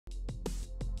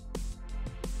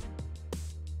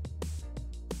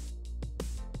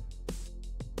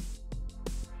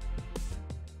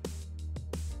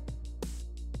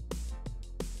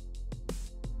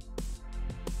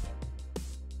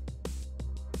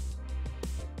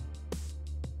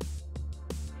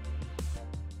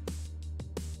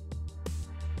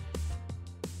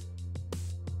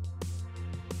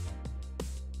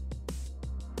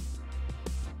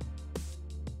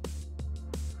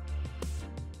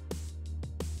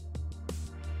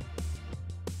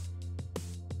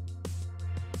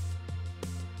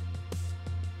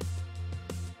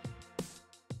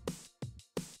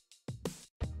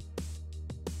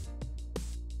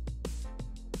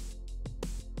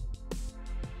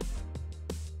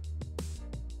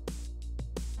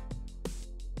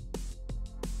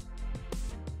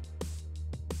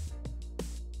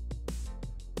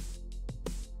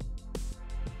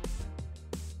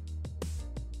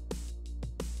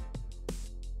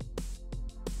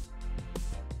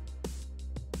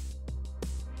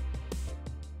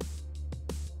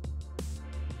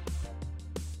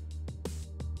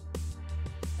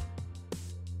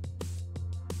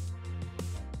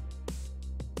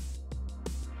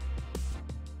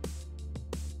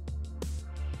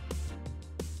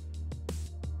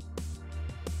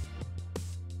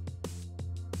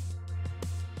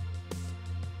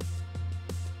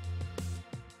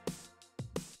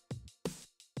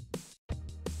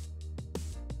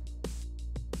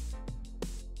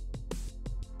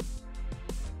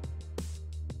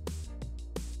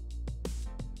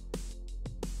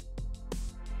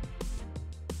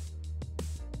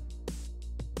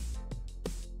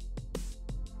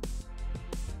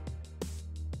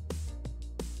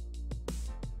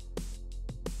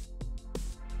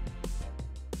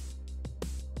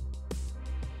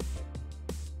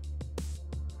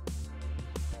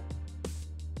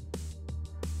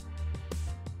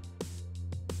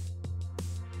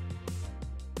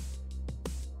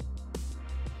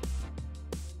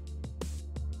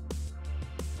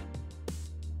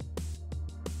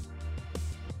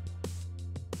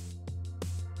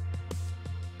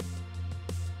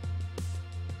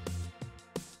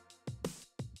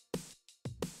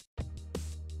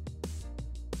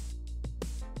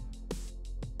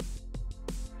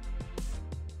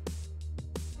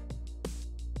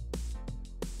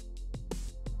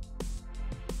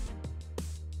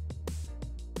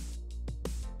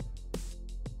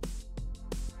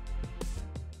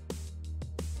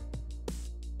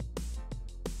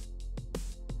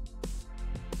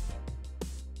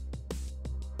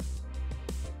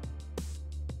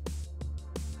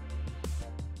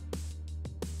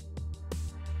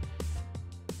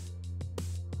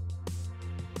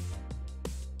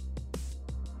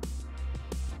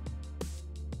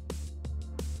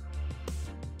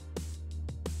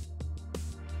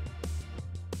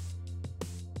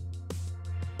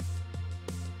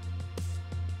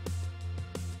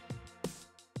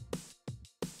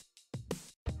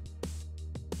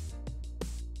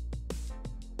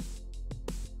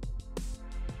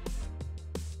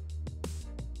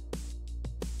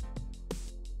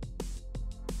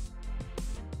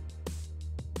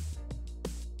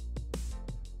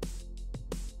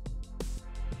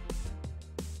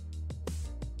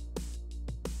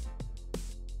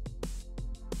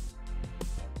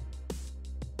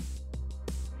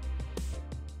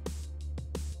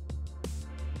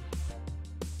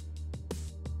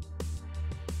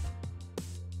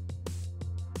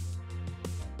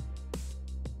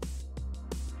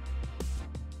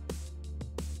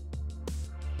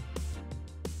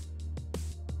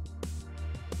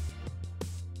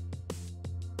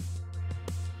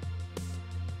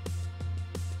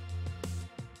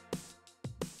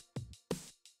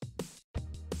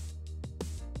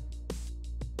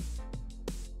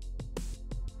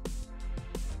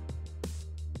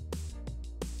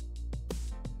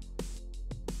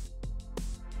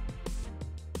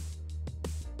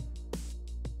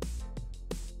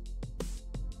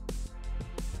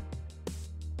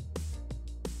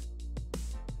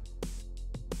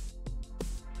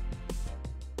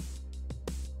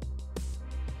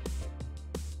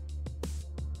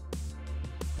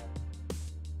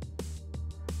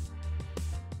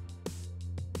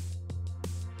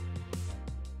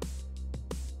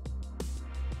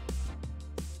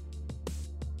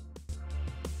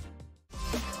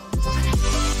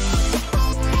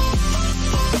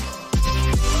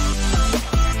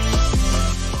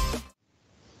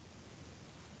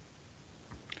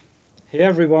Hey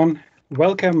everyone,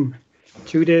 welcome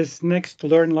to this next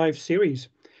Learn Live series.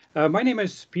 My name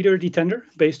is Peter Detender,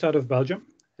 based out of Belgium,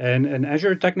 and an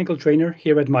Azure technical trainer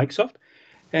here at Microsoft.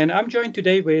 And I'm joined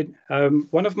today with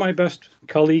one of my best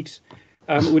colleagues,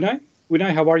 Unai.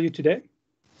 Unai, how are you today?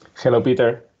 Hello,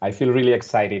 Peter. I feel really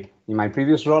excited. In my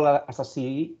previous role as a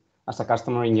CE, as a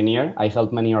customer engineer, I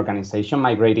helped many organizations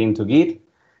migrate into Git,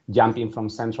 jumping from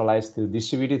centralized to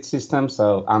distributed systems.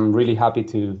 So I'm really happy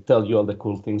to tell you all the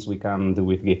cool things we can do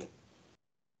with Git.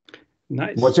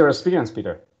 Nice. What's your experience,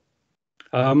 Peter?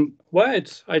 Well,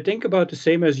 it's, I think, about the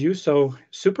same as you. So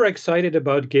super excited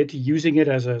about Git, using it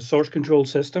as a source control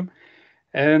system.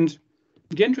 And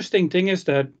the interesting thing is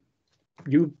that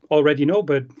you already know,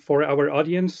 but for our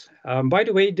audience, by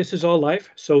the way, this is all live.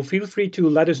 So feel free to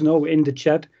let us know in the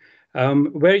chat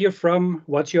where you're from,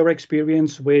 what's your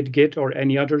experience with Git or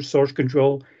any other source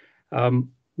control.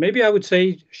 Maybe I would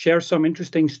say share some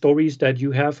interesting stories that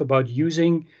you have about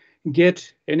using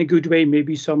Git in a good way,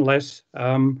 maybe some less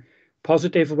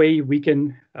positive way. We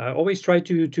can always try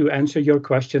to answer your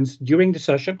questions during the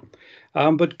session.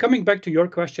 But coming back to your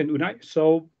question, Unai,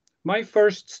 so my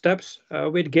first steps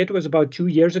with Git was about 2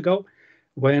 years ago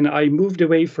when I moved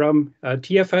away from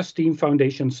TFS, Team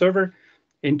Foundation Server,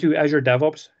 into Azure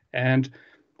DevOps. And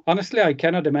honestly, I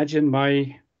cannot imagine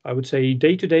my, I would say,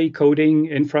 day-to-day coding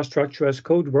infrastructure as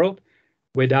code world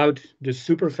without the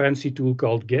super fancy tool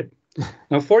called Git.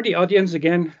 Now, for the audience,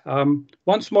 again,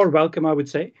 once more, welcome, I would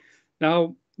say.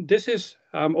 Now, this is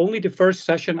only the first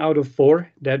session out of 4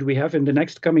 that we have in the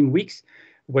next coming weeks,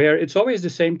 where it's always the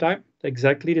same time,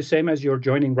 exactly the same as you're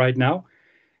joining right now,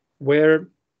 where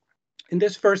in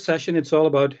this first session, it's all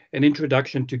about an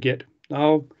introduction to Git.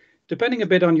 Now, depending a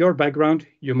bit on your background,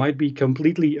 you might be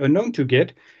completely unknown to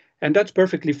Git, and that's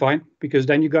perfectly fine, because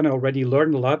then you're going to already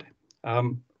learn a lot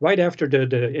right after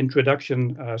the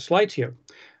introduction slides here.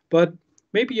 But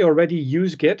maybe you already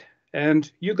use Git and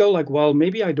you go like, well,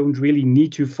 maybe I don't really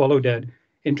need to follow that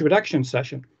introduction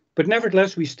session. But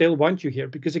nevertheless, we still want you here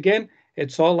because, again,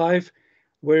 it's all live.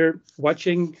 We're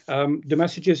watching the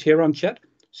messages here on chat.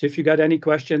 So if you got any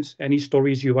questions, any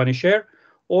stories you want to share,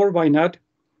 or why not,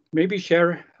 maybe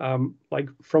share like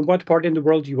from what part in the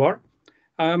world you are.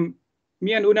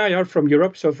 Me and Unai are from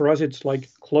Europe. So for us, it's like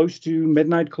close to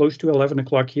midnight, close to 11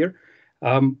 o'clock here.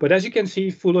 But as you can see,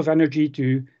 full of energy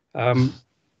to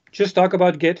just talk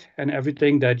about Git and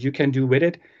everything that you can do with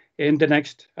it in the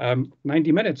next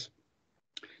 90 minutes.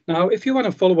 Now, if you want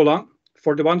to follow along,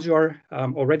 for the ones who are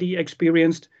already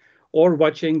experienced or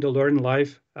watching the Learn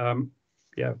Live,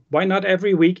 yeah, why not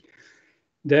every week?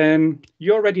 Then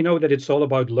you already know that it's all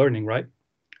about learning, right?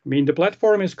 I mean, the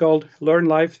platform is called Learn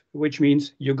Live, which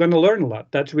means you're going to learn a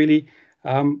lot. That's really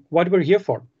what we're here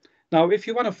for. Now, if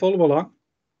you want to follow along,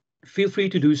 feel free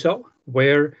to do so,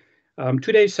 where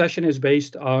today's session is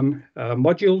based on a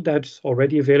module that's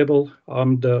already available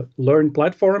on the Learn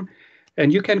platform,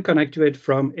 and you can connect to it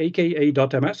from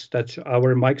aka.ms, that's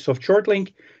our Microsoft short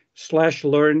link,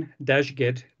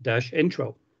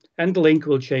 /learn-git-intro. And the link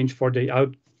will change for the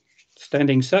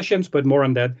outstanding sessions, but more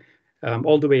on that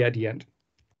all the way at the end.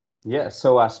 Yeah,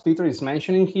 so as Peter is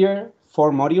mentioning here,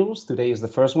 4 modules. Today is the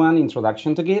first one,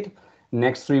 Introduction to Git.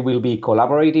 Next 3 will be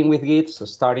collaborating with Git, so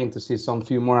starting to see some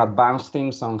few more advanced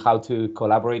things on how to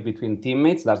collaborate between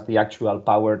teammates. That's the actual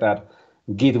power that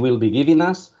Git will be giving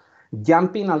us.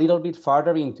 Jumping a little bit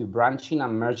further into branching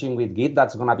and merging with Git,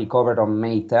 that's going to be covered on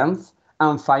May 10th.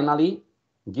 And finally,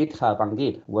 GitHub and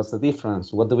Git. What's the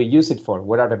difference? What do we use it for?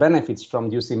 What are the benefits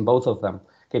from using both of them?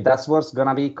 Okay, that's what's going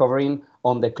to be covering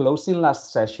on the closing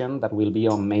last session that will be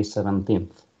on May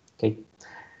 17th. Okay.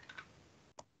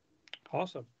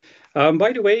 Awesome.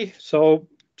 By the way, so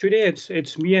today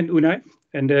it's me and Unai,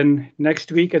 and then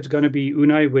next week it's going to be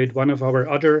Unai with one of our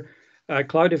other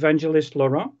cloud evangelists,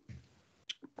 Laurent.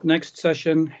 Next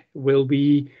session will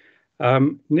be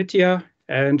Nitya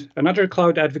and another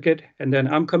cloud advocate, and then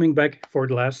I'm coming back for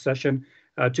the last session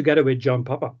together with John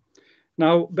Papa.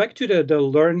 Now, back to the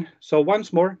Learn. So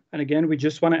once more, and again, we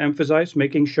just want to emphasize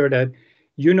making sure that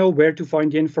you know where to find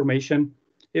the information.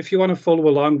 If you want to follow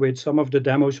along with some of the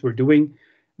demos we're doing,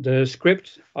 the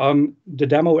script on the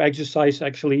demo exercise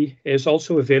actually is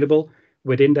also available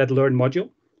within that Learn module.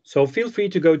 So feel free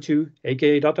to go to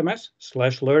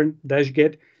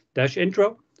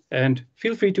aka.ms/learn-git-intro and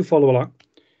feel free to follow along.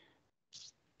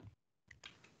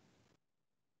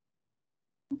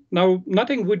 Now,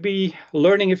 nothing would be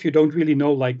learning if you don't really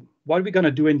know like what we're going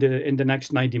to do in the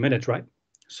next 90 minutes, right?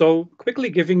 So quickly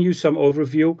giving you some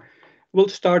overview, we'll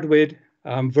start with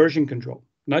version control.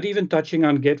 Not even touching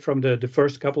on Git from the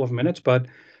first couple of minutes, but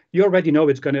you already know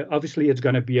it's going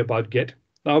to be about Git.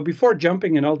 Now, before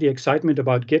jumping in all the excitement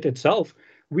about Git itself,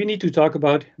 we need to talk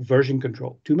about version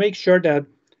control to make sure that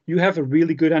you have a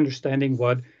really good understanding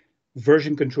what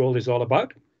version control is all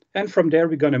about. And from there,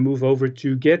 we're going to move over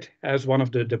to Git as one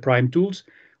of the prime tools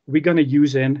we're going to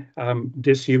use in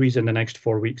this series in the next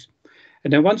 4 weeks.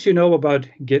 And then once you know about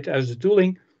Git as the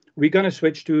tooling, we're going to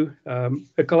switch to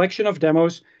a collection of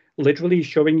demos, literally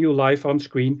showing you live on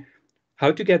screen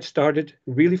how to get started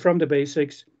really from the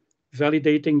basics,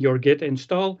 validating your Git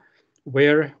install,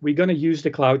 where we're going to use the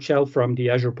Cloud Shell from the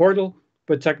Azure portal,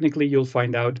 but technically you'll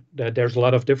find out that there's a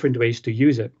lot of different ways to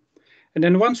use it. And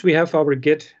then once we have our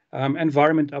Git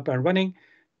environment up and running,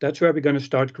 that's where we're going to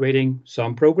start creating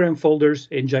some program folders,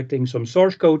 injecting some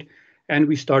source code, and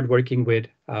we start working with,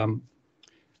 I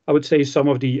would say, some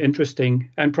of the interesting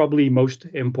and probably most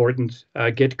important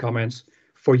Git comments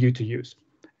for you to use.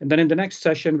 And then in the next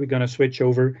session, we're going to switch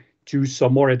over to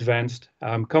some more advanced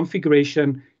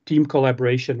configuration, team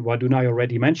collaboration, what Unai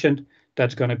already mentioned.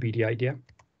 That's going to be the idea.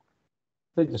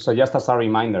 So just as a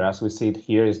reminder, as we see it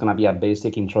here, it's going to be a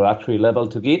basic introductory level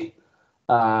to Git.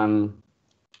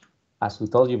 As we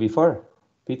told you before,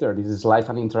 Peter, this is live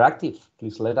and interactive.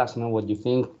 Please let us know what you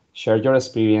think, share your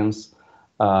experience.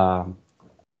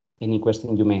 Any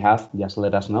question you may have, just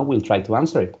let us know. We'll try to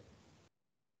answer it.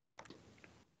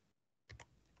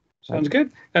 Sounds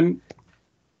good. And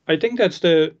I think that's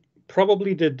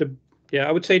probably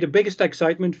I would say the biggest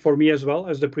excitement for me as well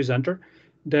as the presenter,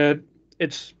 that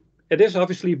it is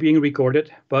obviously being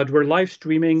recorded, but we're live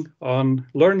streaming on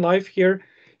Learn Live here.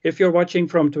 If you're watching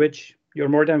from Twitch, you're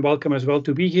more than welcome as well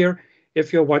to be here.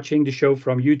 If you're watching the show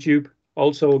from YouTube,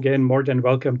 also again, more than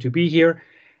welcome to be here.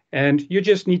 And you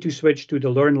just need to switch to the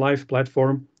Learn Live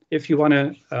platform if you want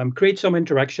to create some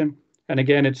interaction. And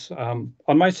again, it's on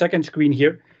my second screen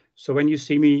here. So when you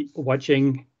see me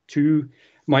watching to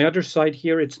my other side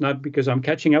here, it's not because I'm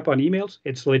catching up on emails.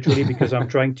 It's literally because I'm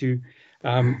trying to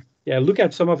look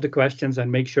at some of the questions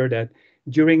and make sure that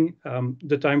during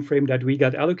the time frame that we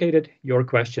got allocated, your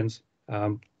questions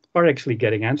are actually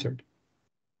getting answered.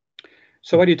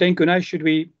 So what do you think, Unai? Should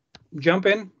we jump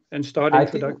in and start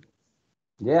introduction?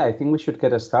 Yeah, I think we should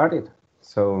get started.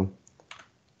 So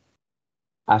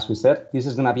as we said, this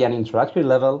is going to be an introductory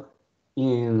level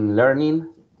in learning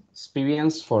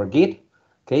experience for Git.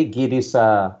 Okay, Git is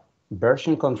a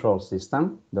version control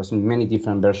system. There's many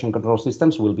different version control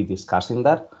systems. We'll be discussing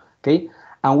that. Okay,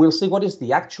 and we'll see what is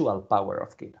the actual power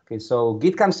of Git. Okay, so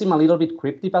Git can seem a little bit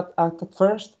cryptic at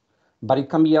first, but it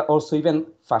can be also even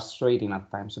frustrating at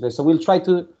times. Okay, so we'll try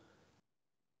to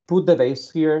put the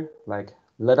base here, like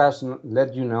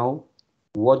let you know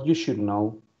what you should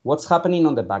know, what's happening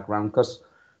on the background, because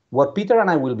what Peter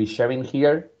and I will be sharing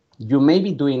here, you may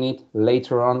be doing it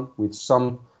later on with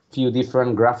some few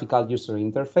different graphical user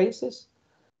interfaces,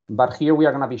 but here we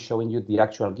are going to be showing you the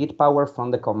actual Git power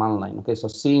from the command line. Okay, so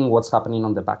seeing what's happening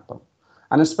on the backbone,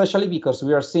 and especially because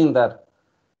we are seeing that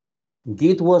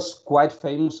Git was quite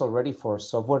famous already for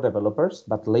software developers,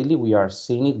 but lately we are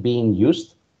seeing it being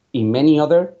used in many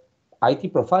other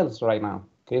IT profiles right now.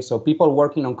 Okay, so people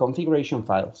working on configuration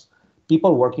files,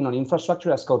 people working on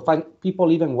infrastructure as code,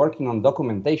 people even working on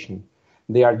documentation.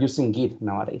 They are using Git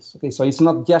nowadays. Okay, so it's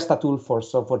not just a tool for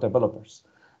software developers.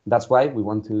 That's why we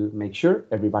want to make sure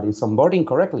everybody is onboarding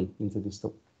correctly into this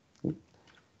tool. Okay?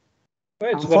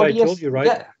 Well, it's what I told you, right?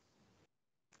 Yeah.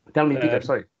 Tell me, Peter,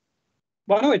 sorry.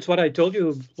 Well, no, it's what I told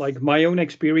you. Like my own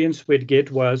experience with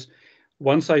Git was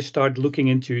once I started looking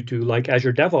into like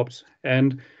Azure DevOps,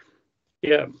 and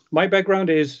yeah, my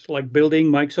background is like building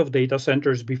Microsoft data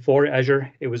centers before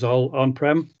Azure. It was all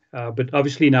on-prem, but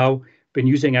obviously now been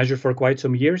using Azure for quite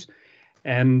some years.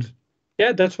 And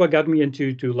yeah, that's what got me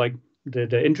into like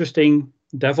the interesting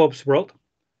DevOps world.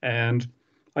 And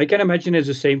I can imagine it's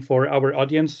the same for our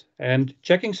audience and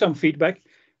checking some feedback.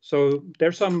 So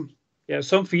there's some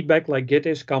feedback like Git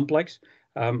is complex.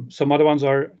 Some other ones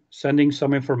are sending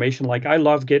some information like I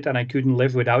love Git and I couldn't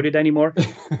live without it anymore.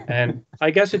 And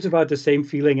I guess it's about the same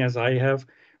feeling as I have,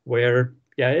 where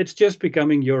it's just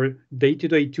becoming your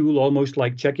day-to-day tool, almost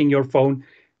like checking your phone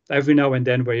every now and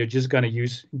then, where you're just going to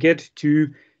use Git to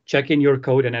check in your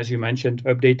code. And as you mentioned,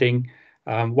 updating,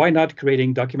 why not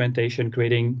creating documentation,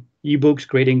 creating ebooks,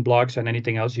 creating blogs, and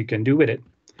anything else you can do with it.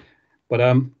 But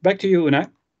back to you, Unai.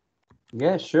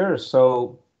 Yeah, sure.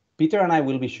 So Peter and I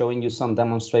will be showing you some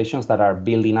demonstrations that are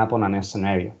building up on an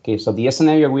scenario. Okay, so the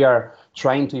scenario we are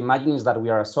trying to imagine is that we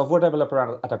are a software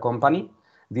developer at a company.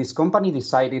 This company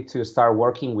decided to start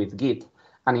working with Git.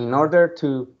 And in order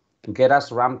to get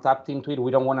us ramped up into it,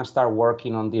 we don't want to start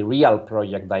working on the real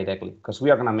project directly because we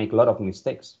are going to make a lot of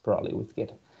mistakes probably with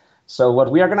Git. So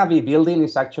what we are going to be building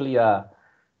is actually a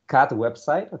cat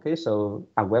website. Okay, so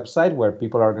a website where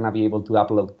people are going to be able to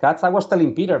upload cats. I was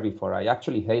telling Peter before, I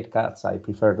actually hate cats. I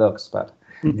prefer dogs, but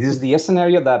this is the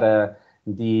scenario that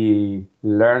the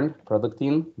Learn product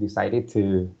team decided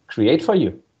to create for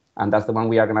you. And that's the one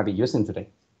we are going to be using today.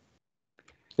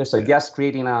 Okay, so just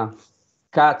creating a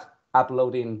cat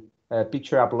uploading,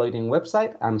 picture uploading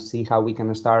website and see how we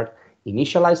can start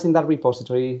initializing that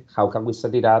repository. How can we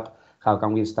set it up? How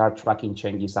can we start tracking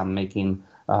changes and making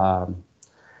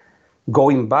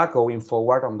going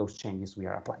forward on those changes we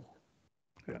are applying?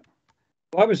 Yeah.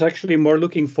 Well, I was actually more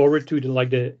looking forward to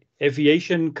the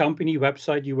aviation company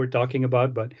website you were talking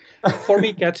about, but for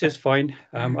me, cats is fine.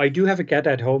 I do have a cat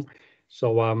at home,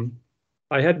 so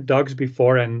I had dogs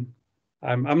before, and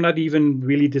I'm not even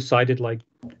really decided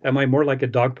am I more like a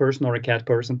dog person or a cat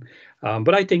person?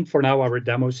 But I think for now our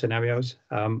demo scenarios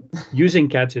using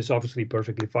cats is obviously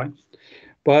perfectly fine.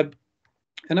 But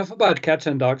enough about cats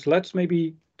and dogs. Let's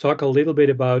maybe talk a little bit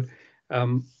about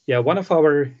one of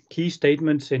our key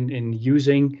statements in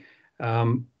using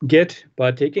Git,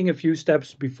 but taking a few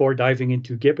steps before diving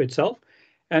into Git itself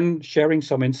and sharing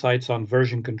some insights on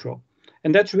version control.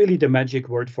 And that's really the magic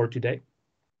word for today.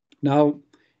 Now,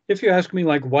 if you ask me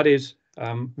what is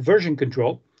version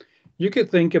control, you could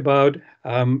think about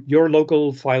your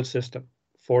local file system.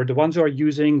 For the ones who are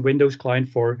using Windows Client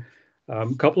for a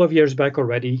couple of years back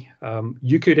already,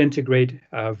 you could integrate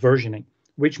versioning,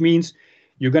 which means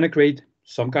you're going to create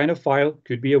some kind of file,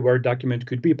 could be a Word document,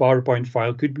 could be a PowerPoint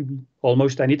file, could be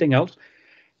almost anything else.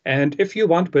 And if you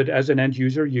want, but as an end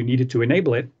user, you needed to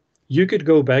enable it, you could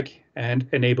go back and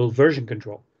enable version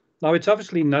control. Now, it's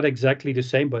obviously not exactly the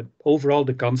same, but overall,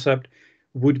 the concept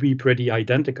would be pretty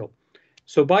identical.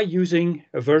 So by using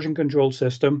a version control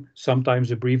system, sometimes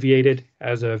abbreviated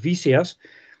as a VCS,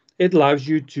 it allows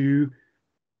you to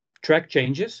track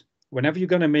changes. Whenever you're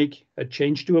going to make a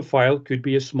change to a file, could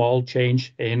be a small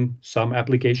change in some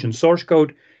application source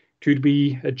code, could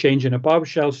be a change in a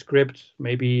PowerShell script,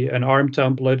 maybe an ARM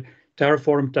template,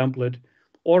 Terraform template,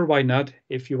 or why not,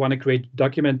 if you want to create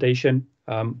documentation.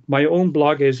 My own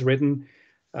blog is written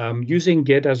using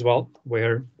Git as well,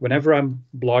 where whenever I'm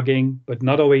blogging, but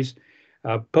not always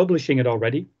publishing it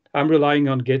already, I'm relying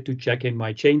on Git to check in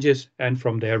my changes and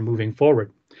from there moving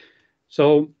forward.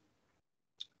 So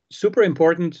super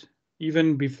important,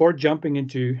 even before jumping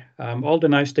into all the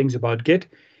nice things about Git,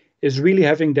 is really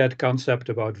having that concept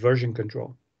about version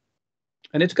control.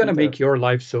 And it's going to make your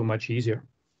life so much easier.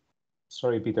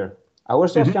 Sorry, Peter. I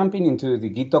was just jumping into the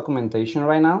Git documentation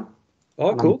right now.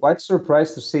 Oh, cool. I'm quite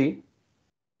surprised to see.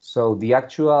 So the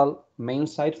actual main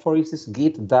site for it is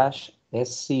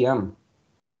git-scm.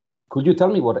 Could you tell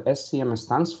me what SCM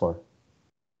stands for?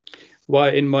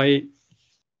 Well, in my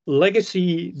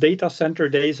legacy data center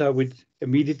days, I would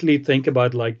immediately think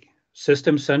about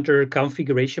System Center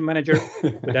Configuration Manager,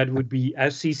 but that would be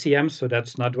SCCM, so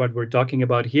that's not what we're talking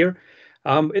about here.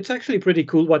 It's actually pretty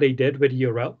cool what they did with the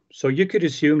URL. So you could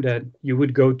assume that you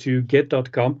would go to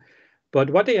git.com, but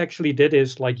what they actually did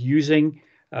is using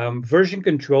version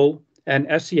control and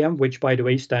SCM, which by the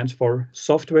way stands for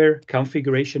Software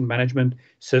Configuration Management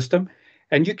System,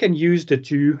 and you can use the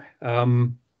two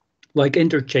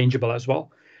interchangeable as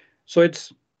well. So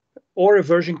it's or a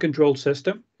version control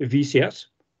system, a VCS,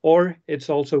 or it's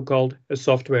also called a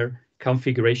software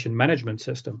configuration management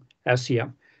system,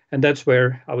 SCM. And that's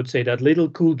where I would say that little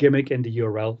cool gimmick in the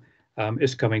URL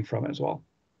is coming from as well.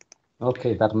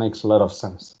 Okay, that makes a lot of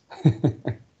sense.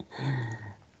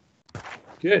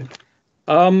 Good.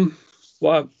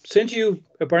 Well, since you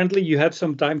had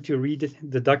some time to read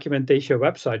the documentation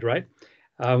website, right?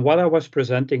 While I was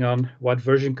presenting on what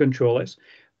version control is,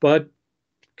 but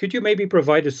could you maybe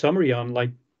provide a summary on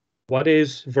what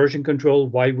is version control?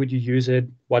 Why would you use it?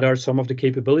 What are some of the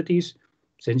capabilities?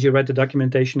 Since you read the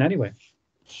documentation anyway.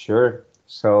 Sure.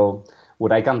 So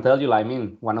what I can tell you,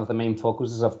 one of the main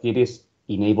focuses of Git is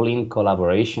enabling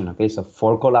collaboration. Okay, so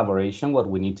for collaboration, what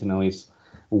we need to know is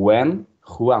when,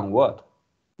 who, and what.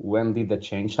 When did the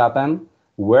change happen?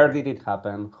 Where did it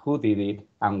happen? Who did it?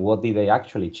 And what did they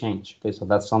actually change? Okay, so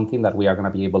that's something that we are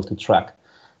going to be able to track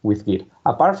with Git.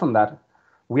 Apart from that,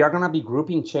 we are going to be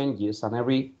grouping changes, and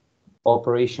every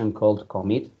operation called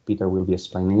commit, Peter will be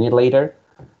explaining it later,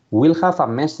 will have a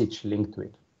message linked to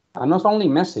it. And not only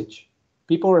message,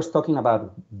 people were talking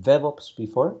about DevOps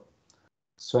before.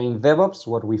 So in DevOps,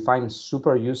 what we find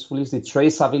super useful is the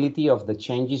traceability of the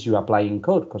changes you apply in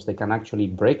code, because they can actually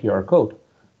break your code.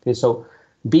 Okay, so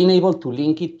being able to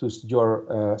link it to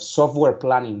your software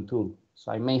planning tool.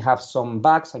 So I may have some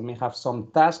bugs, I may have some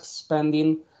tasks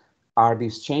pending. Are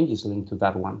these changes linked to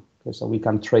that one? Okay, so we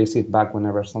can trace it back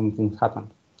whenever something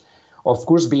happens. Of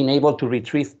course, being able to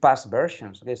retrieve past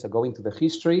versions. Okay, so going to the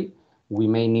history, we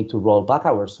may need to roll back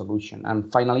our solution.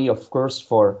 And finally, of course,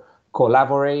 for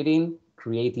collaborating,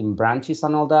 creating branches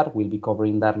and all that, we'll be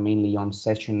covering that mainly on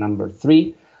session number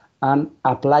 3, and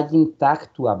applying tag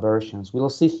to a versions. We'll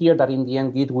see here that in the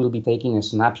end, Git will be taking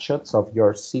snapshots of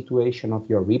your situation of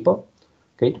your repo.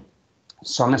 Okay,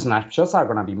 some snapshots are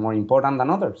going to be more important than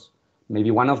others.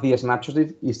 Maybe one of the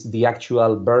snapshots is the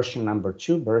actual version number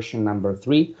 2, version number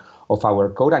 3 of our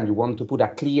code, and you want to put a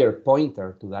clear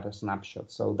pointer to that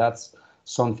snapshot. So that's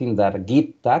something that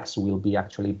Git tags will be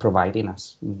actually providing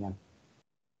us in the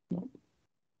end.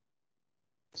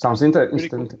 Sounds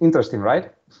interesting,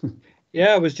 right?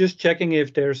 Yeah, I was just checking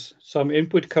if there's some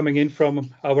input coming in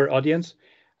from our audience.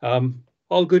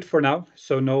 All good for now,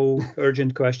 so no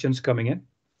urgent questions coming in.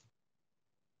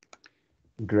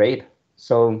 Great.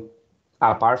 So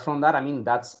apart from that, I mean,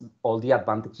 that's all the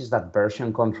advantages that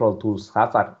version control tools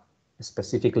have,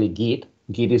 specifically Git.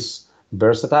 Git is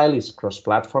versatile, is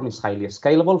cross-platform, is highly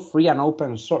scalable, free and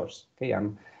open source. Okay,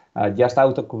 and just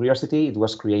out of curiosity, it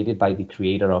was created by the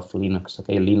creator of Linux,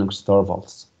 okay, Linus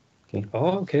Torvalds. Okay.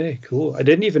 Oh, okay, cool. I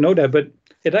didn't even know that, but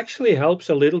it actually helps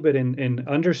a little bit in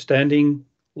understanding.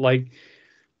 Like,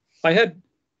 I had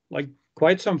like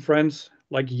quite some friends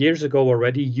like years ago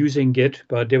already using Git,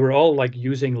 but they were all like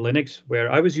using Linux, where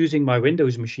I was using my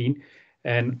Windows machine,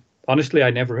 and honestly, I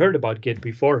never heard about Git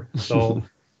before. So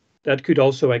that could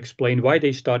also explain why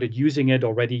they started using it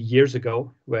already years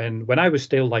ago, when I was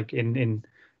still like in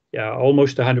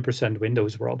almost 100%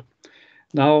 Windows world.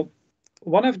 Now,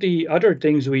 one of the other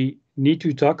things we need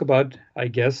to talk about, I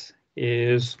guess,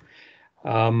 is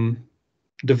the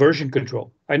version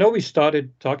control. I know we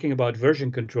started talking about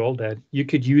version control, that you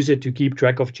could use it to keep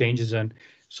track of changes and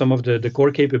some of the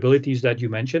core capabilities that you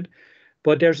mentioned.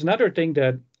 But there's another thing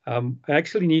that I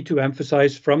actually need to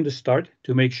emphasize from the start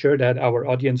to make sure that our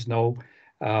audience know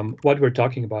what we're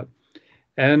talking about.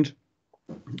 And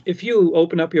if you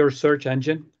open up your search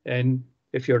engine, and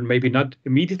if you're maybe not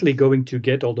immediately going to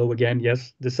Git, although again,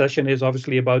 yes, the session is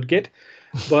obviously about Git,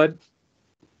 but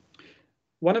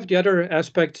one of the other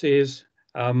aspects is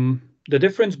the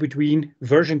difference between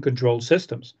version control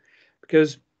systems.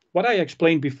 Because what I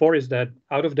explained before is that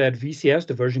out of that VCS,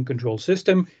 the version control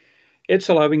system, it's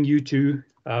allowing you to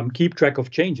keep track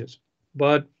of changes.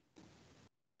 But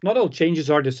not all changes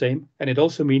are the same, and it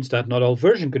also means that not all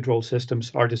version control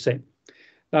systems are the same.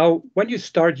 Now, when you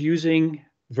start using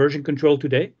version control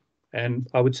today, and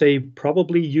I would say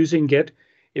probably using Git,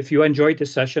 if you enjoyed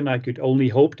this session, I could only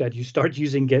hope that you start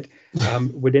using Git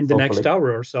within the next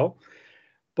hour or so.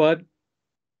 But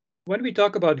when we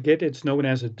talk about Git, it's known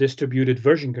as a distributed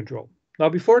version control. Now,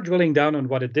 before drilling down on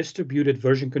what a distributed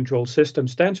version control system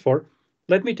stands for,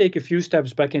 let me take a few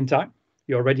steps back in time.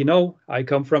 You already know I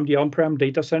come from the on-prem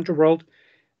data center world,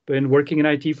 been working in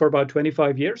IT for about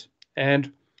 25 years,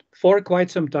 and for quite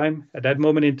some time, at that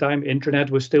moment in time, internet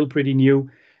was still pretty new,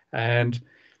 and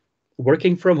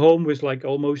working from home was like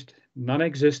almost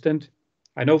non-existent.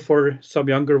 I know for some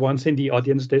younger ones in the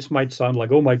audience, this might sound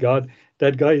like, oh my God,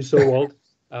 that guy is so old.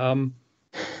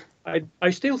 I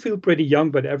still feel pretty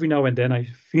young, but every now and then I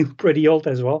feel pretty old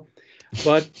as well.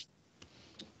 But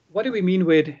what do we mean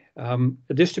with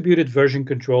a distributed version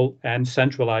control and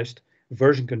centralized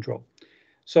version control?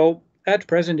 So at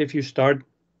present, if you start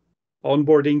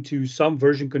onboarding to some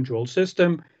version control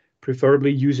system,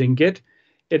 preferably using Git,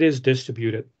 it is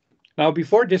distributed. Now,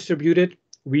 before distributed,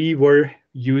 we were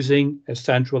using a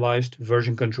centralized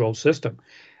version control system.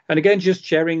 And again, just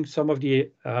sharing some of the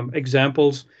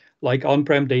examples, like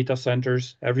on-prem data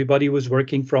centers, everybody was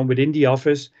working from within the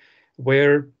office,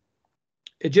 where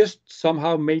it just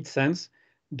somehow made sense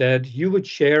that you would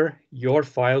share your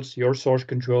files, your source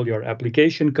control, your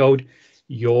application code,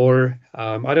 your,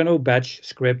 I don't know, batch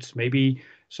scripts. Maybe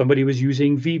somebody was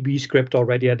using VB script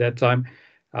already at that time,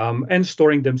 and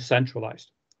storing them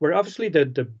centralized. Where obviously the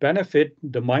benefit,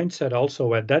 the mindset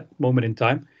also at that moment in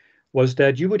time, was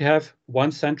that you would have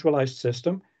one centralized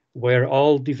system where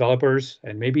all developers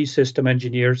and maybe system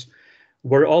engineers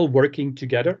were all working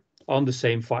together on the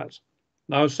same files.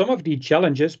 Now, some of the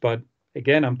challenges, but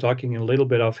again, I'm talking a little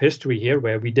bit of history here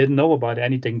where we didn't know about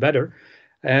anything better.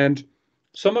 And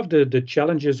some of the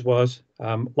challenges was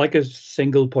like a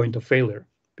single point of failure,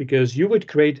 because you would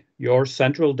create your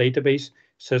central database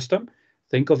system.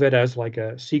 Think of it as like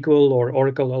a SQL or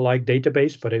Oracle-alike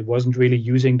database, but it wasn't really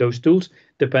using those tools,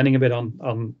 depending a bit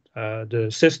on the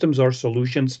systems or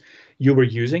solutions you were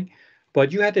using.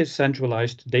 But you had a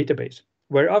centralized database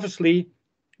where obviously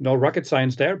no rocket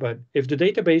science there, but if the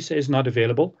database is not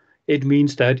available, it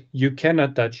means that you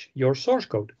cannot touch your source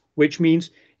code, which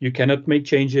means You cannot make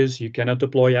changes, you cannot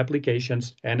deploy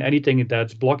applications, and anything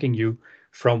that's blocking you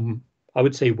from, I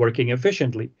would say, working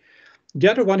efficiently. The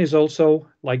other one is also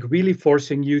like really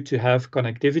forcing you to have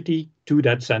connectivity to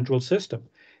that central system.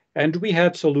 And we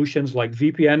had solutions like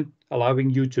VPN allowing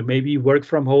you to maybe work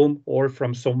from home or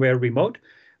from somewhere remote.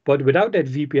 But without that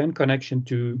VPN connection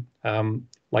to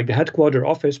like the headquarter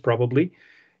office, probably,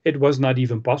 it was not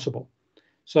even possible.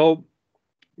 So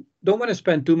don't want to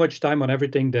spend too much time on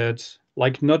everything that's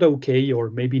like not okay or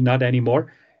maybe not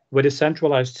anymore with a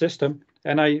centralized system.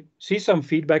 And I see some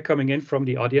feedback coming in from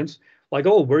the audience like,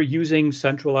 oh, we're using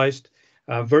centralized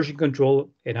version control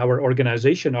in our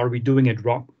organization. Are we doing it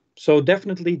wrong? So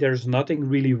definitely there's nothing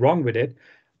really wrong with it.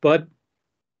 But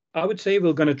I would say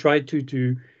we're going to try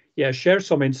to yeah, share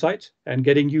some insights and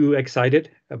getting you excited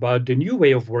about the new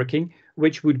way of working,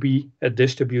 which would be a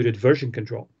distributed version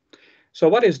control. So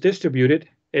what is distributed?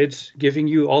 It's giving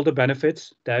you all the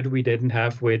benefits that we didn't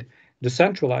have with the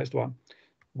centralized one.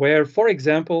 Where, for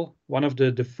example, one of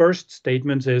the first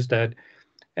statements is that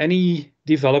any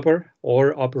developer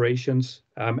or operations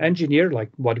engineer, like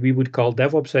what we would call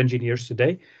DevOps engineers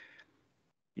today,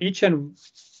 each and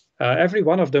every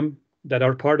one of them that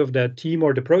are part of that team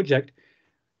or the project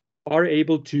are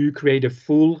able to create a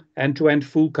full end-to-end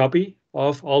full copy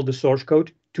of all the source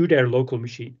code to their local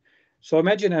machine. So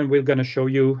imagine, and we're going to show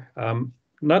you,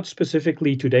 not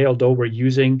specifically today, although we're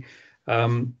using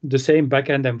the same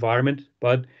backend environment,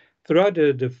 but throughout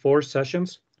the 4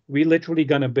 sessions, we literally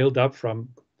going to build up from,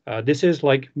 this is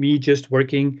like me just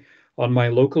working on my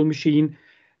local machine.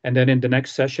 And then in the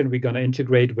next session, we're going to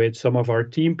integrate with some of our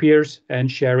team peers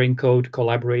and sharing code,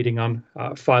 collaborating on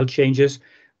file changes.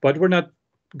 But we're not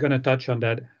going to touch on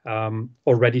that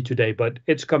already today, but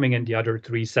it's coming in the other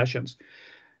 3 sessions.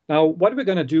 Now, what we're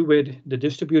going to do with the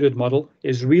distributed model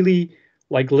is really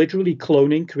like literally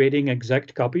cloning, creating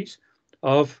exact copies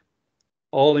of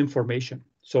all information.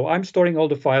 So I'm storing all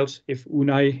the files. If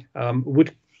Unai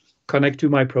would connect to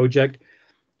my project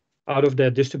out of the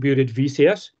distributed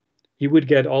VCS, he would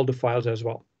get all the files as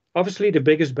well. Obviously, the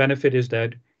biggest benefit is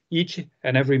that each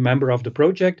and every member of the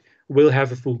project will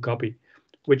have a full copy,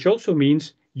 which also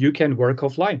means you can work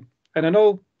offline. And I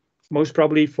know most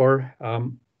probably for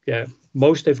yeah,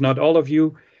 most, if not all of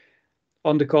you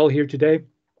on the call here today,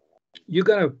 you're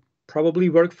going to probably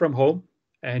work from home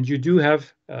and you do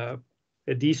have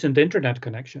a decent internet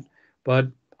connection. But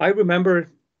I remember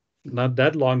not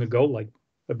that long ago, like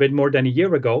a bit more than a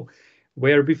year ago,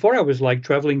 where before I was like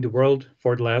traveling the world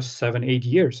for the last 7, 8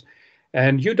 years.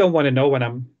 And you don't want to know, when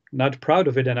I'm not proud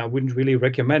of it and I wouldn't really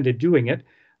recommend it doing it,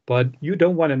 but you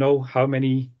don't want to know how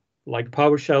many like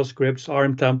PowerShell scripts,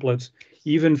 ARM templates,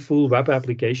 even full web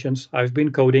applications I've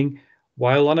been coding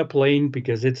while on a plane,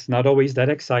 because it's not always that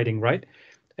exciting, right?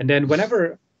 And then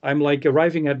whenever I'm like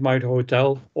arriving at my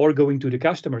hotel or going to the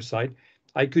customer site,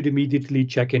 I could immediately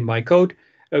check in my code,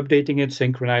 updating it,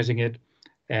 synchronizing it,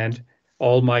 and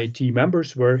all my team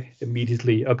members were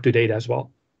immediately up to date as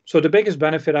well. So the biggest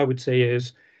benefit I would say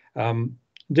is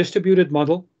distributed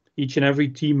model, each and every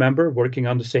team member working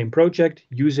on the same project,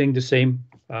 using the same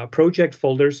project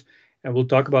folders, and we'll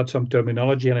talk about some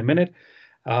terminology in a minute.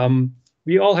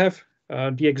 We all have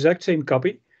the exact same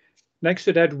copy. Next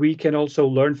to that, we can also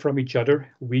learn from each other.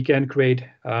 We can create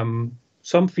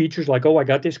some features like, oh, I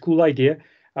got this cool idea.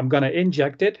 I'm going to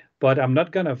inject it, but I'm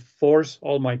not going to force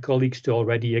all my colleagues to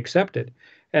already accept it.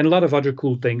 And a lot of other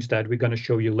cool things that we're going to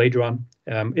show you later on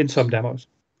in some demos.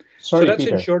 Sorry, so that's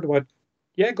Peter. In short what,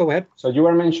 yeah, go ahead. So you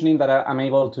were mentioning that I'm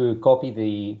able to copy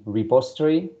the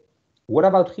repository. What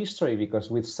about history?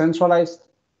 Because with centralized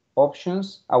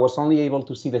options, I was only able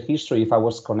to see the history if I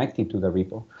was connected to the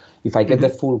repo. If I get the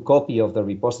full copy of the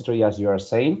repository, as you are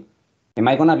saying, am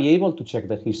I going to be able to check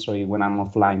the history when I'm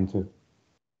offline too?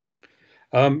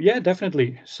 Yeah,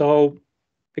 definitely. So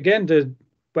again,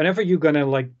 whenever you're going to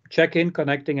like check in,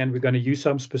 connecting, and we're going to use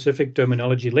some specific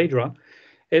terminology later on,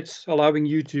 it's allowing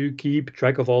you to keep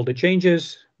track of all the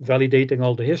changes, validating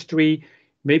all the history,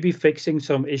 maybe fixing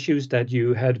some issues that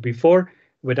you had before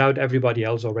without everybody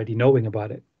else already knowing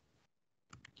about it.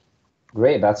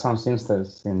 Great, that sounds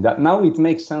interesting. Now it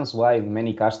makes sense why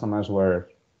many customers were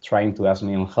trying to ask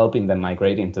me on helping them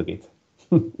migrate into Git.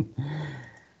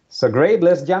 So great,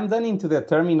 let's jump then into the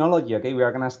terminology. Okay, we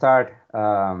are going to start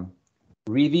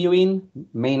reviewing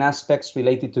main aspects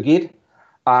related to Git.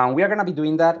 We are going to be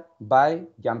doing that by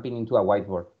jumping into a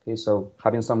whiteboard. Okay, so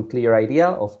having some clear idea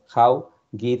of how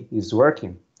Git is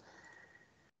working.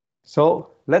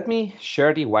 So let me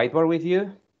share the whiteboard with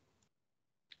you.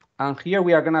 And here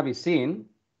we are going to be seeing,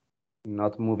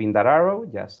 not moving that arrow,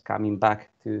 just coming back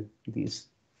to this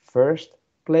first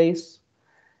place.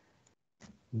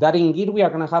 that in Git we are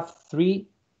going to have three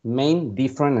main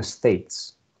different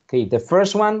states. Okay, the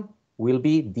first one will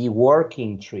be the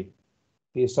working tree.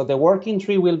 Okay, so the working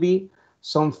tree will be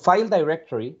some file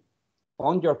directory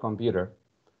on your computer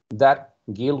that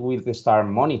Git will start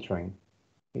monitoring.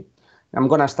 Okay. I'm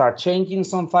going to start changing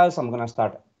some files. I'm going to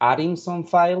start adding some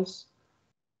files.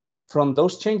 From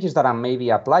those changes that I'm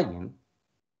maybe applying,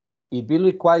 it will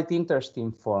be quite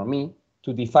interesting for me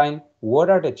to define what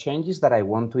are the changes that I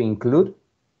want to include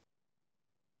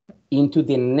into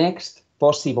the next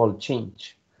possible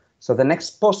change. So the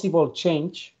next possible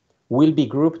change will be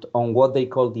grouped on what they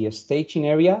call the staging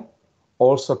area,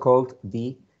 also called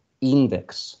the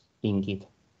index in Git.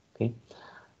 Okay.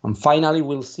 And finally,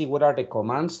 we'll see what are the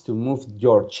commands to move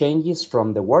your changes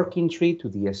from the working tree to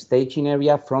the staging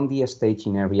area, from the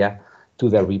staging area to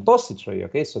the repository.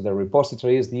 Okay, so the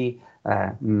repository is the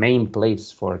main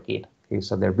place for Git. Okay,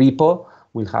 so the repo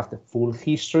will have the full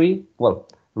history. Well,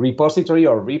 repository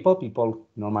or repo, people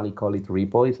normally call it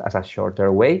repo as a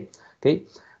shorter way. Okay,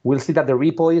 we'll see that the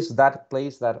repo is that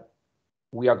place that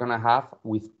we are going to have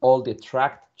with all the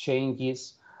tracked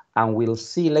changes, and we'll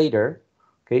see later,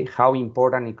 okay, how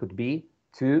important it could be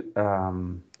to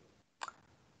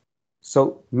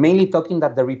so mainly talking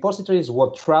that the repository is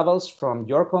what travels from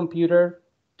your computer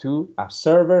to a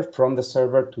server, from the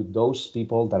server to those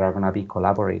people that are going to be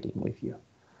collaborating with you.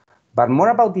 But more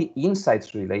about the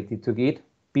insights related to Git,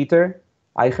 Peter,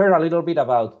 I heard a little bit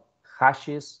about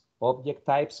hashes, object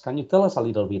types. Can you tell us a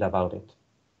little bit about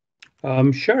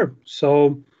it? Sure.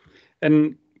 So,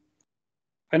 and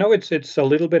I know it's a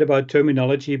little bit about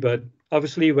terminology, but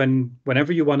obviously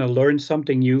whenever you want to learn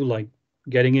something new, like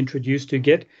getting introduced to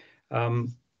Git,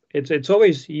 it's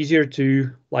always easier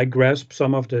to like grasp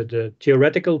some of the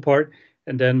theoretical part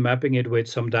and then mapping it with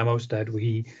some demos that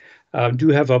we do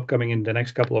have upcoming in the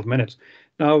next couple of minutes.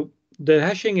 Now, the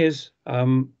hashing is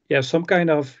some kind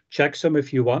of checksum,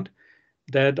 if you want,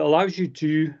 that allows you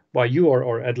to, well, you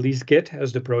or at least Git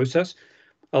as the process,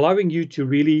 allowing you to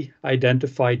really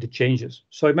identify the changes.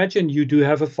 So imagine you do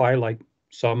have a file like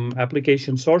some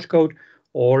application source code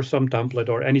or some template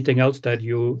or anything else that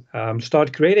you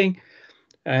start creating.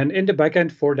 And in the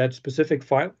backend for that specific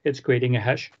file, it's creating a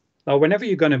hash. Now, whenever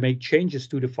you're going to make changes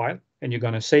to the file and you're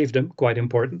going to save them, quite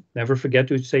important, never forget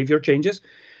to save your changes.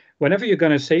 Whenever you're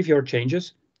going to save your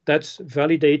changes, that's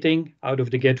validating out of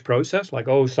the Git process, like,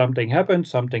 oh, something happened,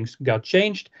 something's got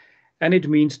changed, and it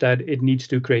means that it needs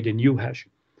to create a new hash.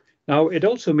 Now, it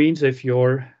also means if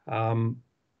you're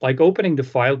like opening the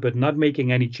file but not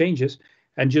making any changes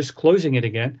and just closing it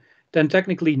again, then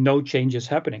technically no change is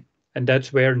happening. And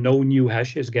that's where no new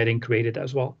hash is getting created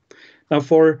as well. Now,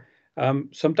 for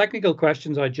some technical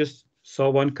questions, I just saw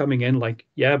one coming in like,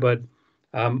 yeah, but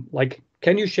like,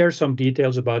 can you share some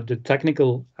details about the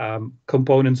technical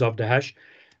components of the hash?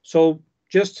 So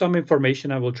just some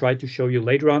information I will try to show you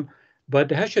later on. But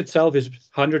the hash itself is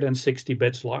 160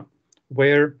 bits long,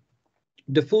 where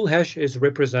the full hash is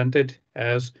represented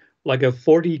as like a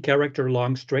 40 character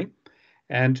long string.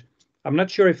 And I'm not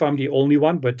sure if I'm the only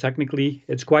one, but technically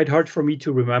it's quite hard for me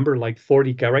to remember like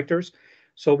 40 characters.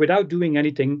 So without doing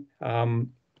anything,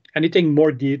 anything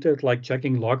more detailed, like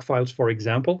checking log files, for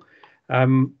example,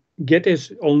 Git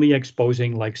is only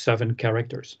exposing like 7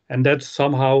 characters. And that's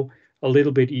somehow a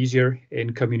little bit easier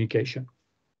in communication.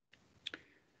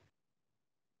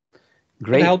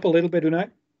 Great. Did that help a little bit, Unai?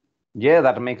 Yeah,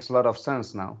 that makes a lot of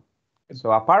sense now.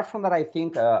 So apart from that, I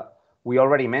think we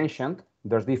already mentioned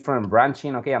there's different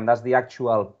branching, okay, and that's the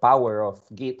actual power of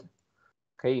Git.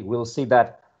 Okay, we'll see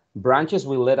that branches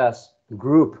will let us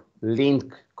group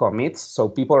link commits, so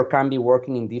people can be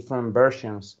working in different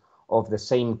versions of the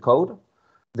same code.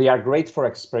 They are great for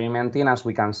experimenting, as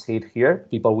we can see it here.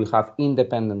 People will have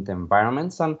independent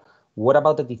environments. And what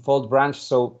about the default branch?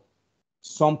 So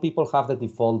some people have the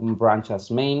default branch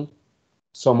as main,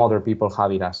 some other people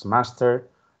have it as master.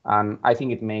 And I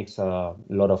think it makes a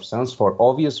lot of sense for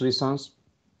obvious reasons.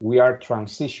 We are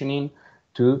transitioning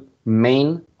to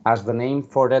main as the name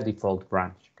for the default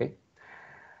branch, okay?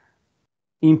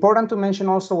 Important to mention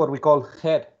also what we call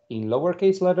head in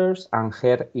lowercase letters and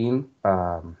head in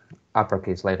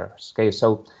uppercase letters, okay?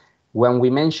 So when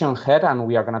we mention head, and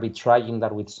we are gonna be trying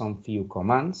that with some few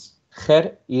commands,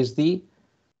 head is the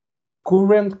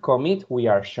current commit we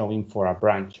are showing for a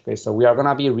branch. Okay, so we are going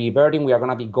to be reverting, we are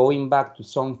going to be going back to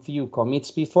some few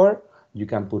commits before. You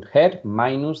can put head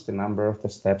minus the number of the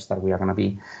steps that we are going to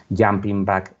be jumping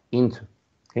back into.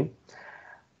 Okay.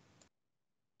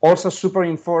 Also super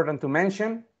important to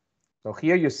mention, so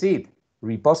here you see it,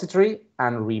 repository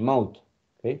and remote.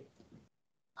 Okay.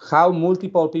 How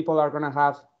multiple people are going to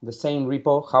have the same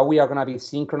repo, how we are going to be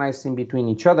synchronizing between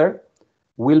each other.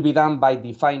 will be done by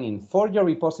defining for your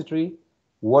repository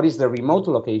what is the remote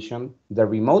location, the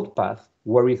remote path,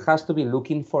 where it has to be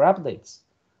looking for updates.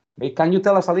 Okay, can you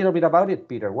tell us a little bit about it,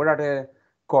 Peter? What are the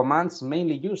commands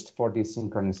mainly used for this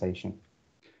synchronization?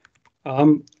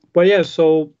 Well, yeah,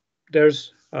 so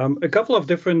there's a couple of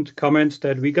different comments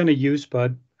that we're going to use,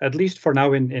 but at least for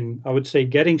now, in I would say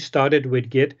getting started with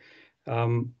Git,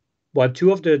 what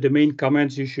two of the main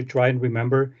comments you should try and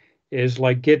remember is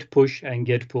like git push and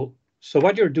git pull. So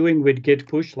what you're doing with git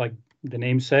push, like the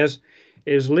name says,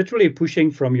 is literally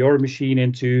pushing from your machine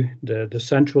into the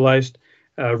centralized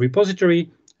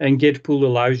repository, and git pull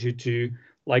allows you to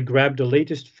like grab the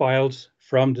latest files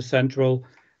from the central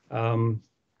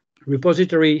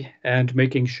repository and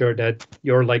making sure that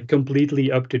you're like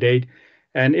completely up to date.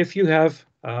 And if you have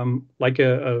like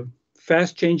a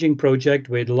fast changing project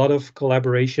with a lot of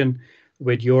collaboration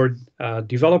with your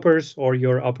developers or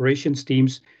your operations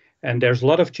teams, and there's a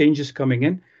lot of changes coming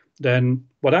in, then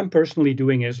what I'm personally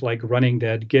doing is like running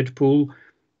that git pull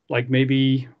like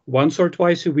maybe once or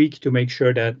twice a week to make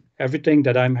sure that everything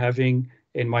that I'm having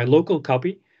in my local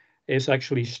copy is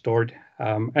actually stored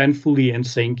and fully in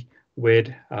sync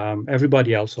with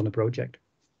everybody else on the project.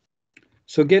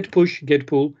 So git push, git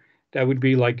pull, that would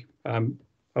be like,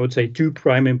 I would say, two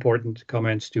prime important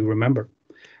comments to remember.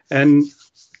 And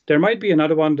there might be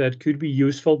another one that could be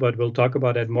useful, but we'll talk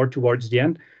about that more towards the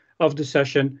end of the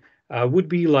session, would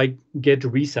be like git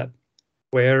reset,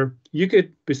 where you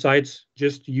could, besides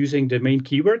just using the main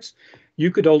keywords,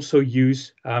 you could also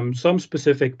use some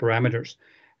specific parameters.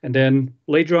 And then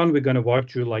later on, we're going to walk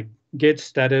through like git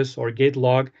status or git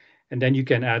log, and then you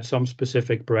can add some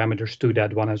specific parameters to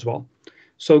that one as well.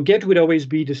 So git would always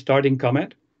be the starting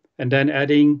comment, and then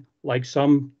adding like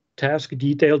some task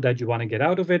detail that you want to get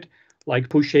out of it, like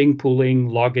pushing, pulling,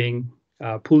 logging,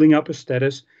 pulling up a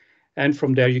status, and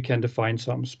from there you can define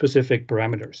some specific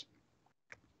parameters.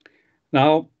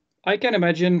 Now, I can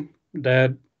imagine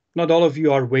that not all of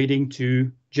you are waiting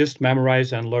to just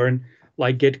memorize and learn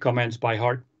like git commands by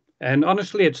heart. And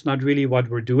honestly, it's not really what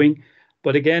we're doing.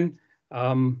 But again,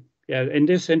 yeah, in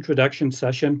this introduction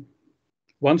session,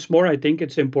 once more, I think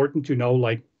it's important to know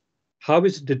like how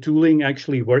is the tooling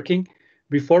actually working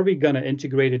before we're going to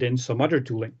integrate it in some other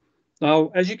tooling.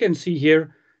 Now, as you can see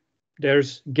here,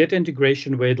 there's Git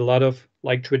integration with a lot of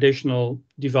like traditional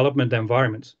development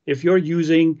environments. If you're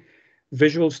using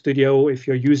Visual Studio, if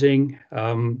you're using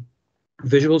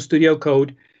Visual Studio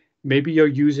Code, maybe you're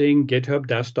using GitHub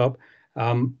Desktop,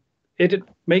 it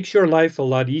makes your life a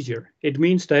lot easier. It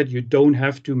means that you don't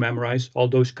have to memorize all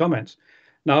those commands.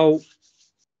 Now,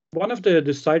 one of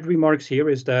the side remarks here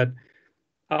is that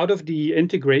out of the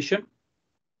integration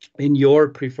in your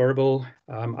preferable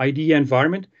IDE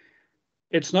environment,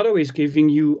 it's not always giving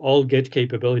you all Git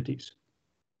capabilities.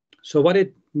 So what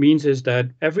it means is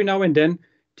that every now and then,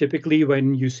 typically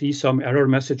when you see some error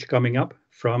message coming up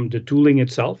from the tooling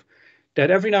itself,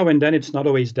 that every now and then it's not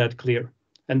always that clear.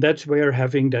 And that's where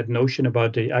having that notion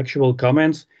about the actual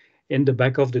comments in the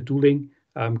back of the tooling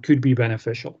could be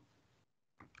beneficial.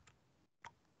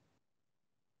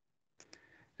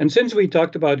 And since we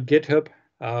talked about GitHub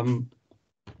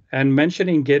and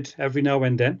mentioning Git every now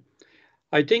and then,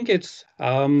 I think it's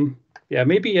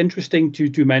maybe interesting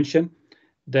to mention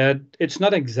that it's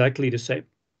not exactly the same.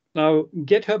 Now,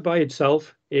 GitHub by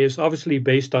itself is obviously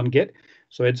based on Git.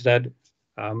 So it's that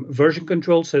version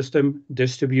control system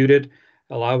distributed,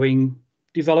 allowing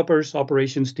developers,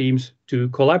 operations teams to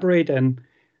collaborate and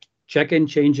check in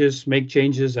changes, make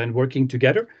changes, and working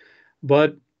together.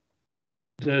 But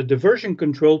the version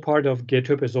control part of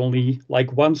GitHub is only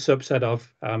like one subset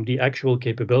of the actual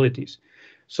capabilities.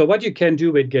 So what you can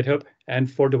do with GitHub, and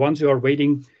for the ones who are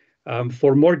waiting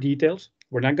for more details,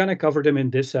 we're not going to cover them in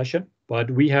this session,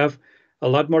 but we have a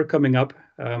lot more coming up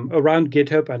around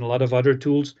GitHub and a lot of other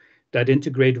tools that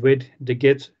integrate with the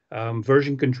Git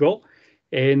version control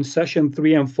in session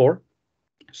 3 and 4.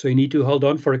 So you need to hold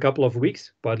on for a couple of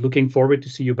weeks, but looking forward to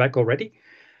see you back already.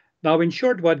 Now, in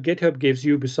short, what GitHub gives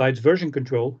you besides version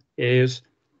control is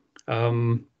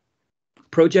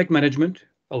project management,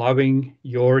 allowing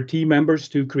your team members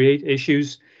to create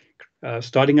issues,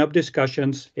 starting up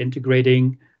discussions,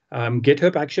 integrating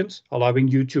GitHub Actions, allowing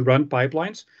you to run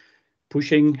pipelines,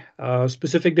 pushing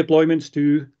specific deployments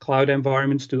to cloud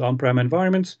environments, to on-prem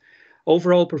environments,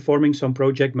 overall performing some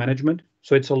project management.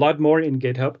 So it's a lot more in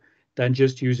GitHub than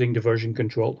just using the version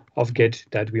control of Git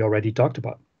that we already talked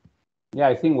about. Yeah,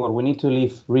 I think what we need to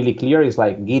leave really clear is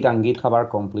like Git and GitHub are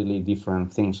completely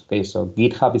different things. Okay, so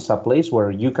GitHub is a place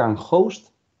where you can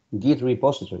host Git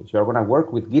repositories. You're going to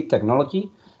work with Git technology.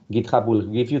 GitHub will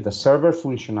give you the server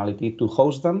functionality to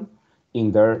host them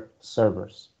in their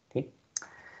servers. Okay,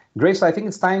 Great. So I think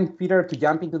it's time, Peter, to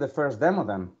jump into the first demo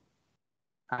then.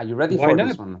 Are you ready Why for not?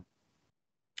 this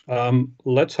one?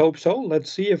 Let's hope so.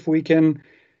 Let's see if we can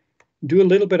do a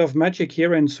little bit of magic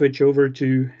here and switch over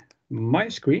to my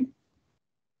screen.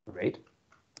 Great.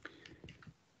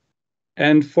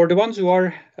 And for the ones who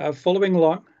are following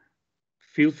along,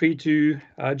 feel free to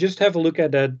just have a look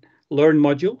at that Learn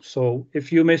module. So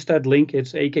if you missed that link,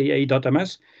 it's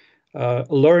aka.ms,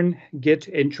 Learn Git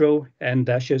intro and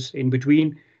dashes in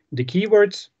between the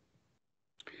keywords.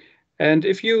 And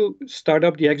if you start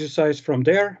up the exercise from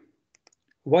there,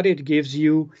 what it gives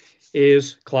you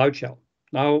is Cloud Shell.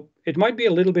 Now, it might be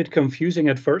a little bit confusing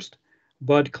at first,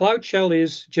 but Cloud Shell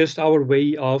is just our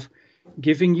way of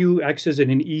giving you access in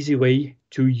an easy way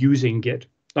to using Git.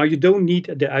 Now, you don't need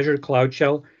the Azure Cloud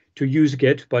Shell to use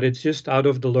Git, but it's just out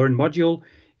of the Learn module.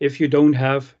 If you don't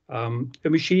have a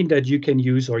machine that you can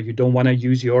use, or you don't want to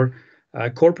use your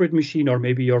corporate machine or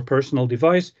maybe your personal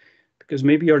device, because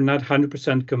maybe you're not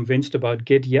 100% convinced about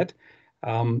Git yet,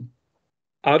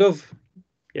 out of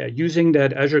using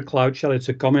that Azure Cloud Shell, it's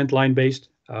a command line based,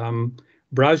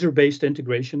 browser-based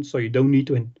integration, so you don't need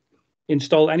to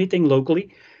install anything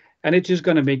locally, and it's just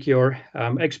going to make your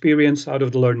experience out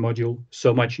of the Learn module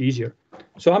so much easier.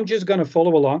 So I'm just going to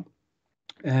follow along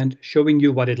and showing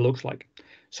you what it looks like.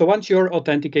 So once you're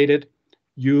authenticated,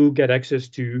 you get access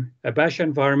to a Bash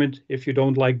environment. If you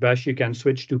don't like Bash, you can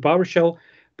switch to PowerShell,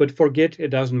 but for Git, it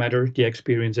doesn't matter. The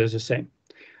experience is the same.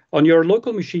 On your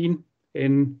local machine,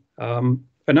 in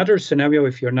another scenario,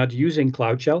 if you're not using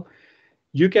Cloud Shell,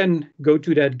 you can go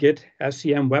to that Git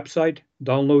SCM website,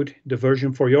 download the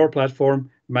version for your platform,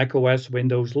 macOS,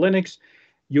 Windows, Linux.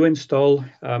 You install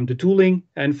the tooling,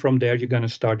 and from there, you're going to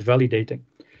start validating.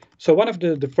 So one of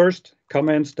the first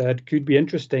comments that could be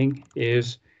interesting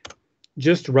is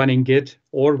just running Git,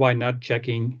 or why not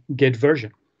checking Git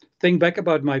version. Think back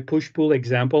about my push-pull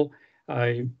example.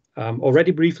 I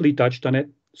already briefly touched on it.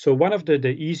 So one of the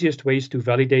easiest ways to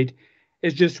validate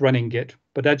is just running Git,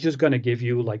 but that's just going to give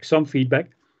you like some feedback.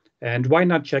 And why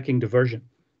not checking the version?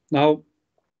 Now,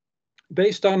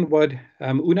 based on what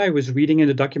Unai was reading in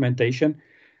the documentation,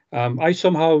 I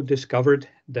somehow discovered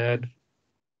that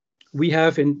we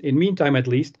have, in meantime at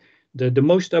least, the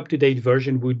most up-to-date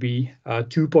version would be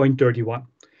 2.31.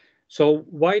 So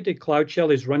why the Cloud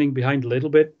Shell is running behind a little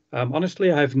bit,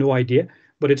 honestly, I have no idea,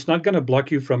 but it's not going to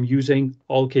block you from using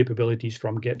all capabilities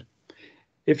from Git.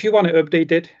 If you want to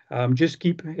update it, just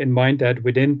keep in mind that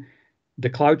within the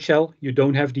Cloud Shell, you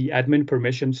don't have the admin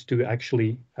permissions to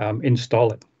actually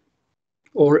install it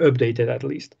or update it at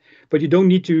least. But you don't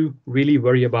need to really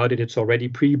worry about it. It's already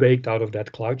pre-baked out of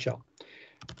that Cloud Shell.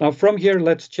 Now from here,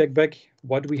 let's check back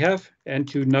what we have, and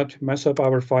to not mess up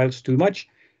our files too much,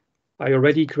 I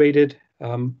already created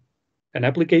an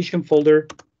application folder,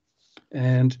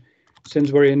 and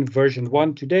since we're in version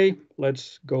 1 today,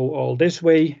 let's go all this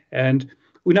way. And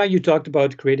Unai, you talked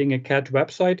about creating a cat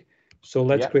website, so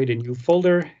let's create a new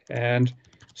folder, and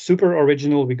super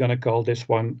original, we're going to call this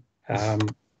one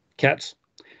cats.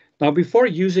 Now, before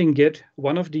using Git,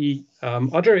 one of the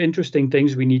other interesting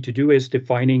things we need to do is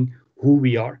defining who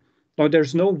we are. Now,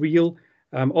 there's no real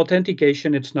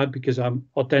authentication. It's not because I'm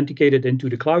authenticated into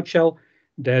the Cloud Shell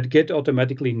that Git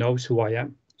automatically knows who I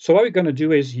am. So what we're going to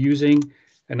do is using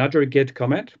another Git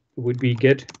command, would be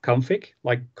git config,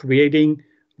 like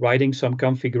writing some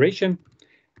configuration,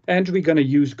 and we're going to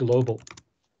use global.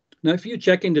 Now, if you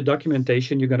check in the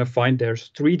documentation, you're going to find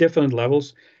there's 3 different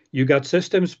levels. You got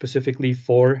systems specifically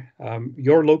for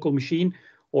your local machine,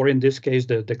 or in this case,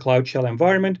 the Cloud Shell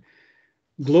environment.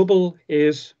 Global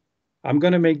is, I'm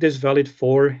going to make this valid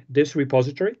for this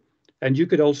repository. And you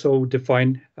could also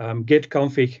define git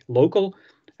config local,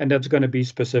 and that's going to be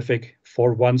specific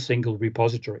for one single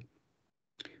repository.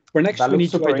 Where next that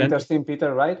looks super interesting,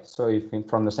 Peter, right? So if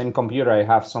from the same computer I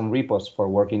have some repos for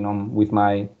working on with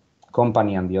my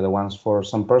company and the other ones for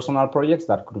some personal projects,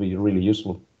 that could be really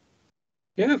useful.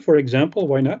 Yeah, for example,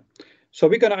 why not? So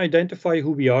we're going to identify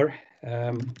who we are.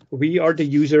 We are the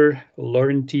user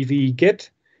Learn TV Git.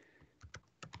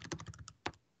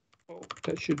 Oh,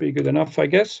 that should be good enough, I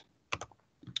guess.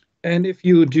 And if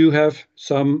you do have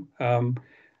some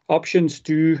options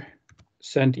to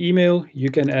send email,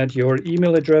 you can add your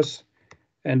email address.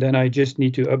 And then I just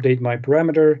need to update my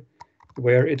parameter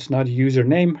where it's not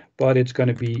username, but it's going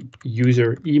to be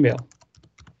user email.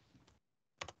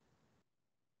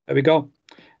 There we go.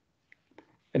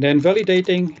 And then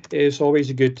validating is always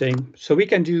a good thing. So we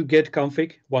can do git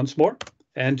config once more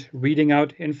and reading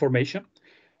out information.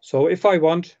 So if I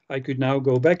want, I could now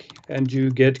go back and do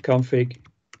git config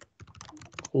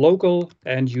local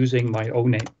and using my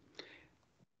own name.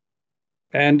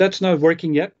 And that's not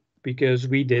working yet. because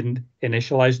we didn't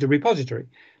initialize the repository.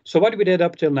 So what we did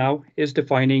up till now is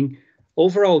defining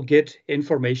overall Git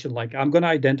information, like I'm going to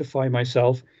identify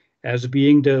myself as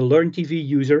being the Learn TV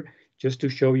user, just to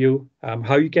show you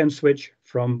how you can switch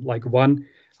from like one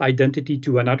identity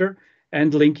to another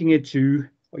and linking it to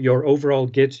your overall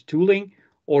Git tooling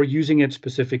or using it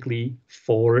specifically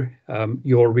for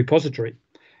your repository.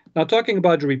 Now, talking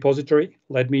about the repository,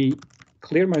 let me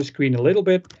clear my screen a little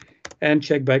bit and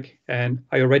check back, and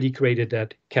I already created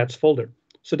that cats folder.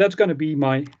 So that's going to be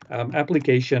my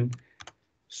application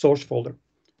source folder.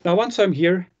 Now, once I'm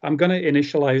here, I'm going to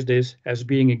initialize this as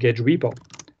being a Git repo.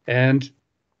 And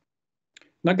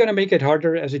not going to make it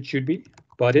harder as it should be,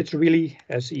 but it's really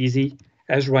as easy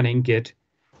as running Git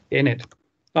init.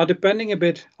 Now, depending a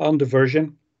bit on the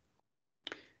version,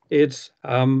 it's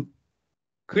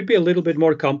could be a little bit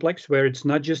more complex, where it's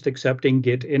not just accepting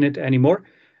Git init anymore,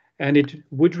 and it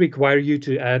would require you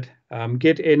to add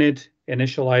Git init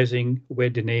initializing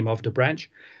with the name of the branch,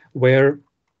 where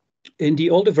in the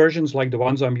older versions, like the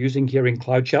ones I'm using here in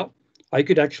Cloud Shell, I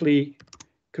could actually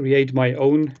create my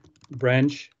own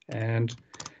branch, and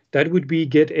that would be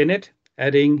Git init,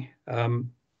 adding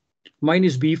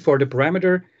 -b for the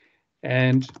parameter,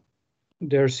 and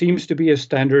there seems to be a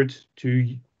standard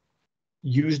to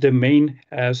use the main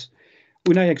as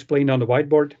Unai explained on the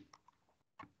whiteboard.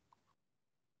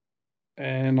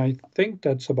 And I think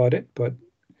that's about it, but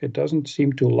it doesn't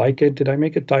seem to like it. Did I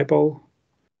make a typo?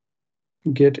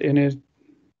 Git init,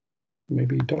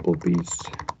 maybe double B's.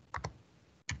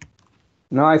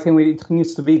 No, I think it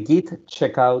needs to be Git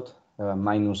checkout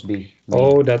 -b.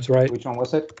 Oh, that's right. Which one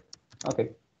was it? Okay.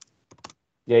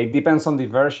 Yeah, it depends on the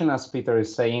version, as Peter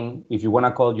is saying. If you want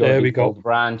to call your default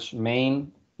branch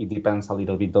main, it depends a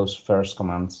little bit those first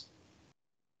commands.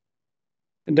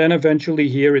 And then eventually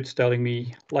here it's telling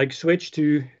me like switch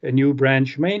to a new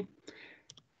branch main.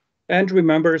 And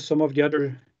remember, some of the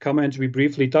other comments we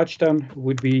briefly touched on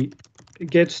would be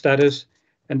git status.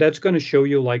 And that's going to show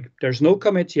you like there's no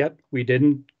commits yet. We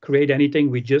didn't create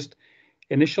anything. We just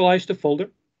initialized the folder.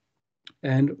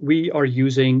 And we are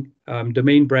using the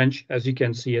main branch. As you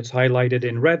can see, it's highlighted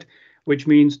in red, which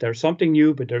means there's something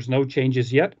new, but there's no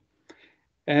changes yet.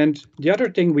 And the other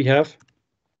thing we have,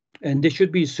 and this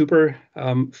should be super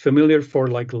familiar for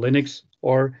like Linux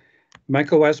or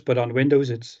Mac OS, but on Windows,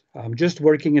 it's just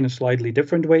working in a slightly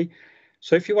different way.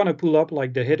 So if you want to pull up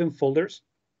like the hidden folders,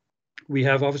 we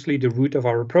have obviously the root of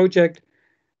our project.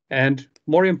 And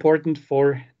more important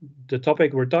for the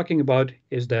topic we're talking about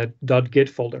is that .git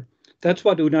folder. That's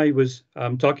what Unai was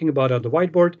talking about on the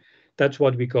whiteboard. That's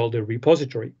what we call the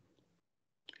repository.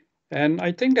 And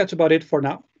I think that's about it for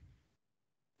now.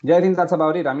 Yeah, I think that's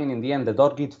about it. I mean, in the end, the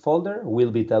 .git folder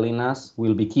will be telling us,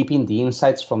 we'll be keeping the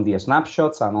insights from the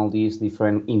snapshots and all these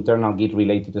different internal Git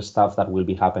related stuff that will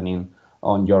be happening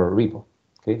on your repo.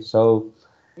 Okay, so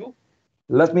cool.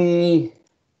 Let me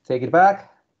take it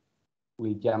back.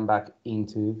 We jump back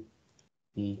into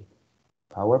the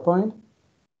PowerPoint.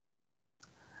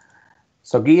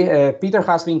 So Peter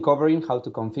has been covering how to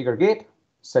configure Git,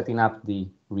 setting up the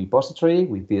repository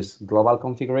with this global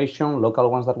configuration,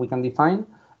 local ones that we can define.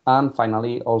 And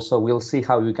finally, also, we'll see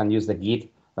how we can use the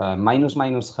Git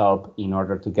 -- help in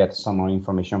order to get some more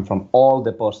information from all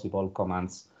the possible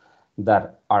commands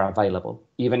that are available,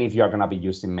 even if you're going to be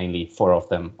using mainly 4 of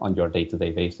them on your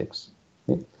day-to-day basics.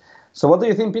 Okay. So what do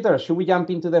you think, Peter? Should we jump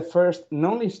into the first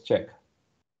non-list check?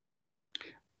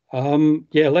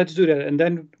 Yeah, let's do that. And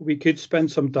then we could spend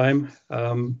some time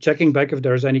checking back if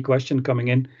there's any question coming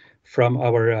in from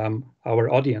our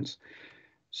audience.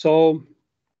 So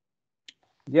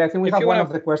yeah, I think we have one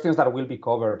of the questions that will be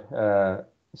covered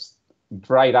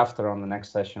right after on the next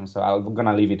session. So I'm going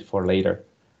to leave it for later.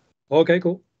 Okay,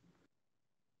 cool.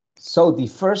 So the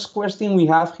first question we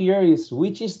have here is,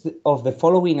 which is of the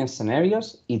following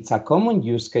scenarios? It's a common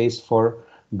use case for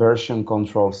version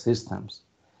control systems.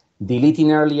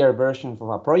 Deleting earlier versions of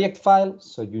a project file,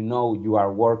 so you know you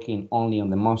are working only on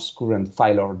the most current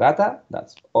file or data.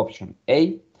 That's option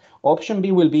A. Option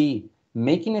B will be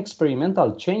making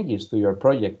experimental changes to your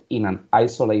project in an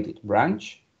isolated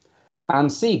branch.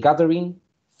 And C, gathering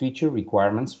feature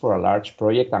requirements for a large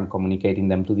project and communicating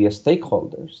them to the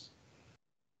stakeholders.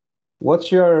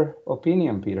 What's your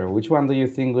opinion, Peter? Which one do you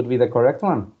think would be the correct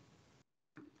one?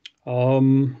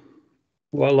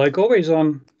 Well, like always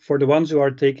for the ones who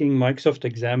are taking Microsoft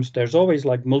exams, there's always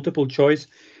like multiple choice.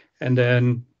 And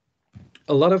then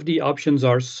a lot of the options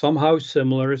are somehow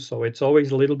similar. So it's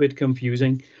always a little bit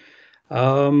confusing.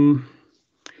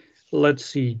 Let's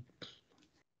see.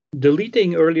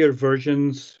 Deleting earlier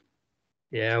versions.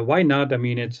 Yeah, why not? I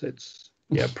mean, it's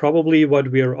yeah, probably what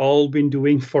we're all been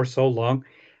doing for so long.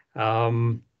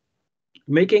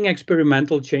 Making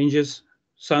experimental changes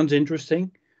sounds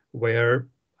interesting, where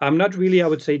I'm not really, I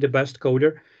would say, the best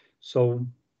coder. So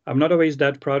I'm not always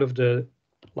that proud of the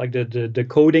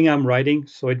coding I'm writing.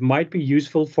 So it might be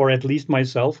useful for at least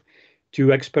myself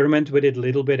to experiment with it a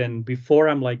little bit. And before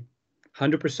I'm like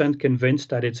 100% convinced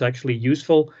that it's actually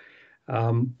useful.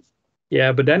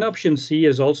 Yeah, but then option C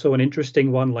is also an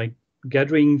interesting one, like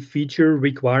gathering feature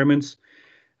requirements,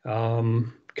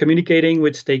 communicating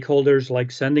with stakeholders, like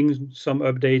sending some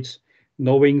updates,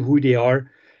 knowing who they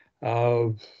are. Uh,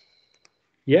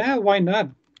 yeah, why not?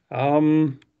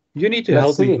 You need to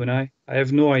Let's help me, see. Unai. I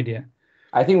have no idea.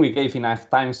 I think we gave enough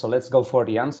time, so let's go for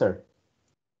the answer.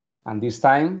 And this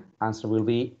time, answer will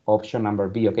be option number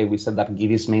B. Okay, we said that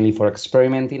Git is mainly for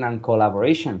experimenting and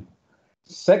collaboration.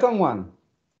 Second one.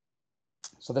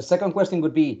 So the second question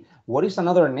would be, what is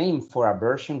another name for a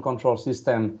version control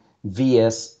system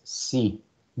VCS,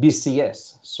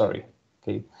 sorry.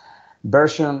 Okay.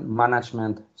 Version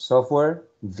management software,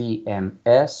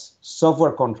 VMS,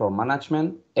 software control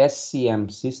management,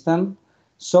 SCM system,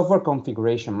 software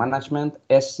configuration management,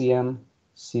 SCM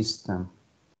system.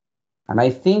 And I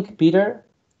think, Peter,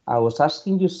 I was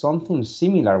asking you something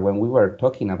similar when we were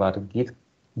talking about Git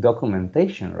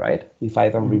documentation, right? If I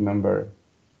don't remember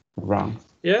wrong.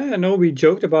 Yeah, I know we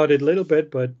joked about it a little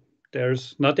bit, but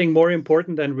there's nothing more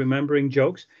important than remembering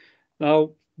jokes.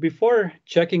 Now, before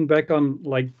checking back on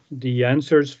like the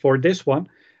answers for this one,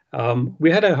 we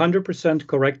had 100%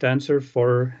 correct answer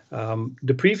for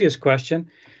the previous question.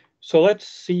 So let's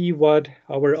see what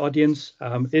our audience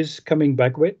is coming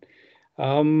back with.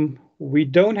 We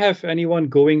don't have anyone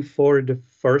going for the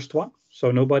first one,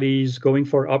 so nobody's going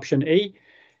for option A.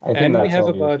 I think And we that's have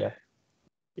obvious, about, yeah.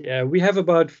 yeah, we have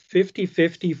about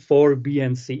 50-50 for B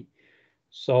and C.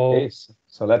 Okay, So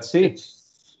so let's see.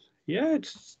 yeah, it's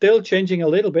still changing a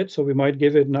little bit. So we might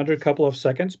give it another couple of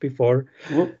seconds before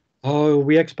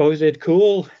we expose it.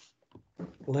 Cool.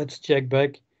 Let's check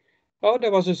back. Oh,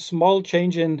 there was a small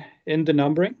change in the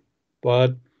numbering,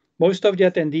 but most of the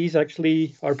attendees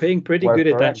actually are paying pretty We're good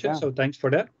correct, attention. yeah. So thanks for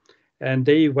that. And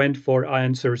they went for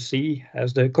answer C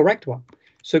as the correct one.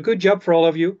 So good job for all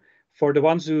of you. For the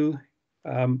ones who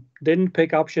didn't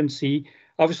pick option C,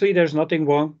 obviously there's nothing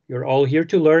wrong. You're all here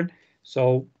to learn.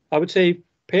 So I would say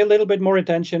pay a little bit more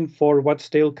attention for what's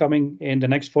still coming in the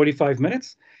next 45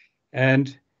 minutes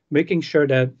and making sure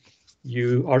that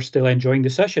you are still enjoying the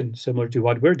session, similar to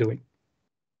what we're doing.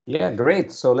 Yeah,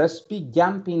 great. So let's be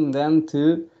jumping then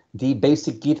to the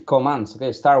basic Git commands.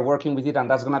 Okay, start working with it, and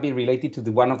that's going to be related to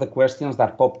one of the questions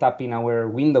that popped up in our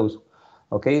windows.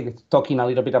 Okay, talking a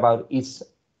little bit about is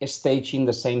staging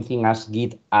the same thing as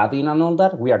Git adding and all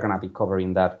that. We are going to be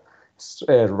covering that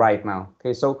right now.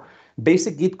 Okay, so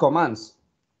basic Git commands.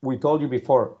 We told you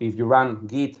before, if you run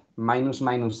git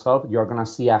 --help, you're going to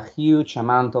see a huge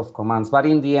amount of commands. But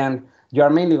in the end, you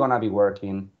are mainly going to be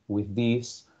working with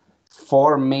these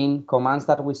 4 main commands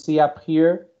that we see up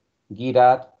here: git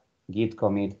add, git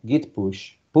commit, git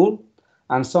push, pull,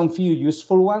 and some few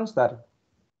useful ones that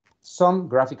some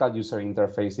graphical user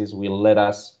interfaces will let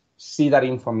us see that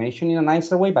information in a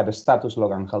nicer way, but the status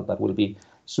log and help, that will be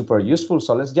super useful.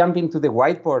 So let's jump into the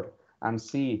whiteboard and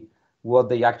see what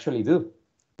they actually do.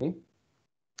 Okay.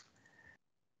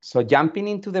 So jumping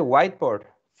into the whiteboard,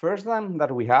 first one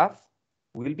that we have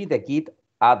will be the git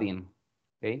adding,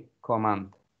 okay,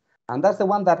 command. And that's the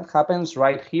one that happens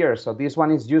right here. So this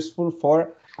one is useful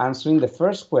for answering the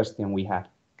first question we had,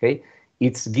 okay?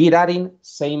 It's git adding,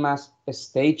 same as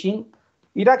staging.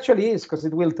 It actually is, because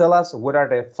it will tell us what are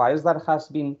the files that has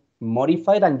been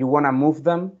modified and you want to move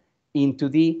them into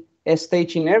the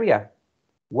staging area.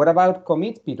 What about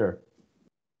commit, Peter?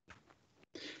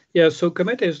 Yeah, so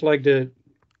commit is like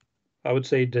I would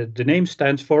say the name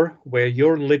stands for where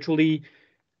you're literally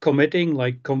committing,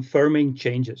 like confirming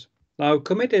changes. Now,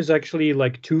 commit is actually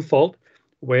like twofold,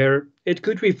 where it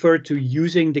could refer to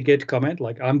using the git command,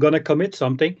 like I'm going to commit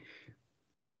something,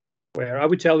 where I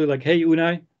would tell you like, hey,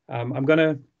 Unai, I'm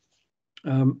going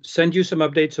to send you some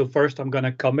updates. So first I'm going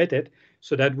to commit it.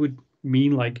 So that would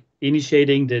mean like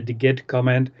initiating the git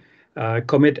command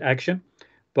commit action.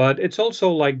 But it's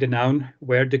also like the noun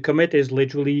where the commit is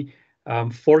literally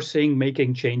forcing,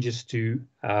 making changes to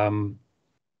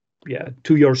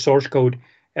your source code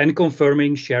and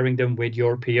confirming, sharing them with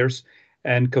your peers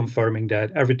and confirming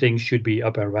that everything should be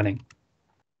up and running.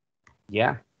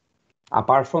 Yeah.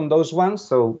 Apart from those ones,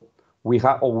 so we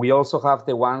also have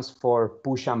the ones for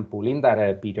push and pulling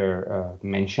that Peter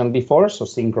mentioned before, so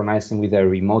synchronizing with a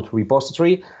remote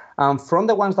repository. From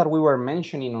the ones that we were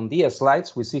mentioning on the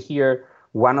slides, we see here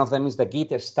One of them is the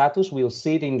Git status. We'll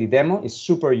see it in the demo. It's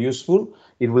super useful.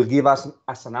 It will give us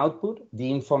as an output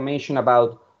the information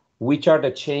about which are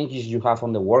the changes you have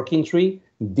on the working tree.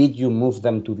 Did you move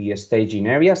them to the staging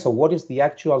area? So what is the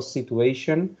actual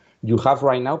situation you have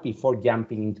right now before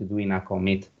jumping into doing a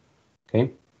commit?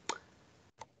 Okay.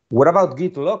 What about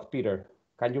Git log, Peter?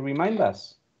 Can you remind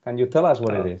us? Can you tell us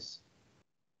what it is?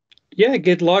 Yeah,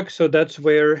 Git log. So that's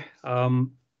where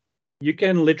you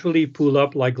can literally pull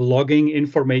up like logging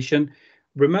information.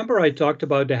 Remember I talked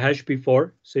about the hash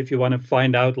before. So if you want to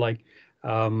find out like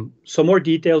some more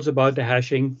details about the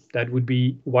hashing, that would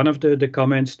be one of the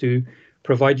comments to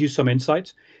provide you some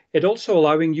insights. It also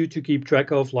allowing you to keep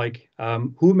track of like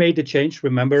who made the change.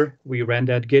 Remember, we ran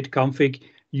that git config,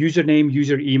 username,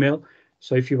 user email.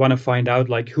 So if you want to find out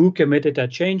like who committed that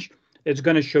change, it's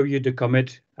going to show you the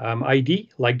commit ID,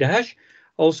 like the hash,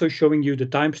 also showing you the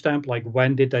timestamp, like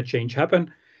when did that change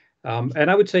happen. And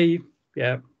I would say,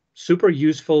 yeah, super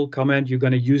useful comment. You're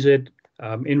going to use it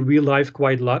in real life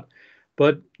quite a lot.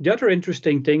 But the other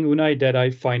interesting thing, Unai, that I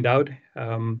find out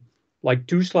like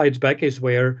 2 slides back is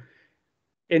where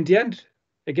in the end,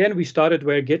 again, we started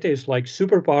where Git is like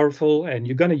super powerful and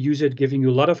you're going to use it, giving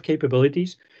you a lot of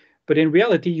capabilities. But in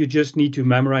reality, you just need to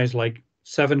memorize like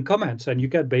 7 commands and you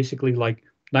get basically like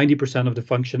 90% of the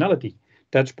functionality.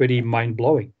 That's pretty mind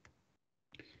blowing.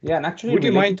 Yeah, and actually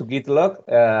related to Git log,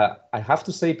 I have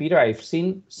to say, Peter, I've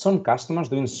seen some customers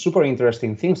doing super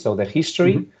interesting things. So the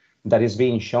history that is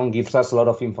being shown gives us a lot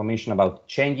of information about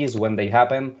changes, when they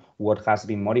happen, what has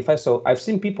been modified. So I've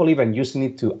seen people even using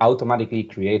it to automatically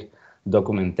create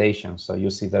documentation. So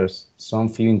you see there's some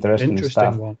few interesting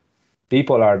stuff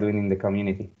people are doing in the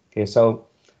community. Okay, so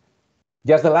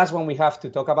just the last one we have to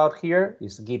talk about here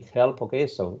is Git help. Okay,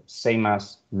 so same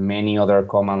as many other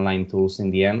command line tools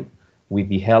in the end. With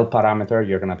the help parameter,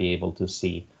 you're going to be able to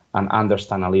see and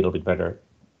understand a little bit better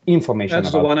information That's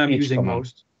about the one I'm each using command.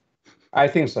 most. I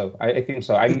think so. I think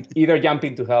so. I'm either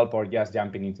jumping to help or just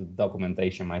jumping into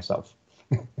documentation myself.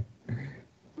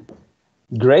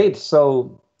 Great.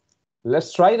 So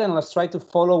let's try it and let's try to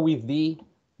follow with the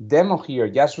demo here.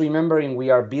 Just remembering we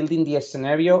are building the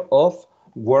scenario of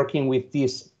working with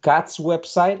this CATS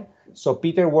website. So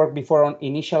Peter worked before on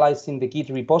initializing the Git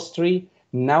repository.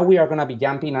 Now we are going to be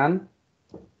jumping on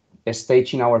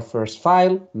staging our first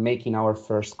file, making our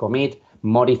first commit,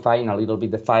 modifying a little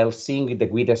bit the file, seeing with the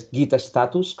git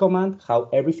status command how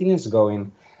everything is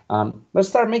going. Let's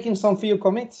start making some few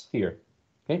commits here.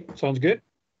 Okay. Sounds good.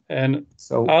 And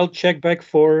so I'll check back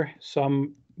for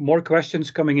some more questions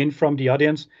coming in from the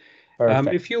audience.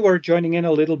 If you were joining in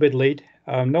a little bit late,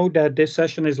 know that this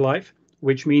session is live,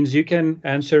 which means you can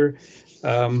answer,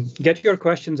 get your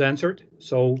questions answered.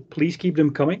 So please keep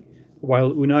them coming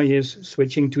while Unai is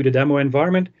switching to the demo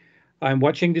environment. I'm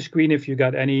watching the screen if you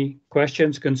got any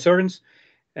questions, concerns,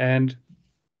 and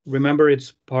remember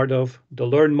it's part of the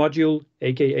Learn module,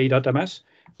 aka.ms,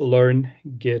 Learn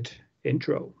Git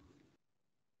Intro.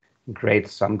 Great.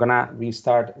 So I'm going to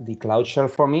restart the Cloud Shell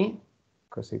for me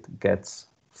because it gets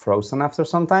frozen after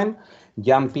some time.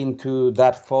 Jump into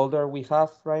that folder we have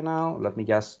right now. Let me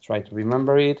just try to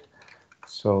remember it.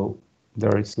 So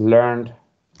there is learned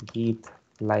Git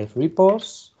live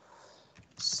repos,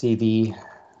 cd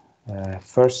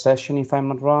first session, if I'm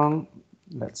not wrong.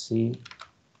 Let's see.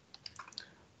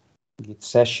 Git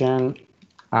session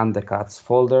and the CATS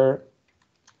folder.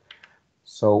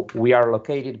 So we are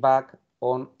located back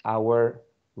on our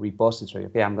repository.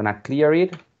 Okay, I'm going to clear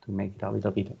it to make it a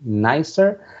little bit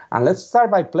nicer. And let's start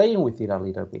by playing with it a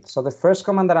little bit. So the first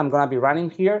command that I'm going to be running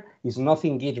here is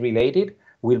nothing Git related,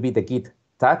 will be the git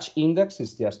touch index.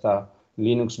 It's just a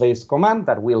Linux-based command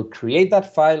that will create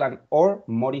that file and or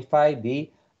modify the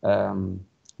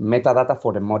metadata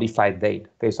for the modified date.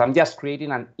 Okay, so I'm just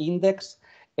creating an index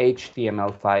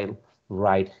HTML file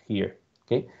right here.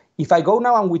 Okay, if I go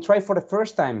now and we try for the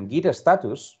first time Git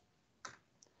status,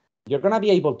 you're going to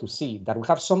be able to see that we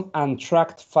have some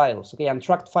untracked files. Okay,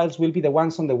 untracked files will be the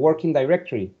ones on the working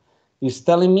directory. It's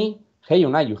telling me, hey,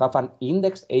 Unai, you have an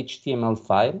index HTML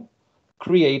file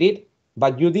created,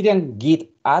 but you didn't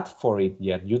git add for it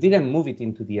yet. You didn't move it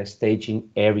into the staging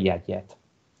area yet.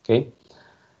 Okay,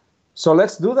 so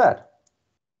let's do that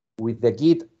with the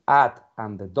git add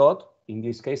and the dot. In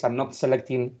this case, I'm not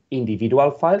selecting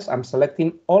individual files. I'm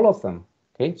selecting all of them.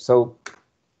 Okay, so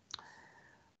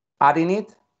adding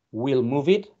it will move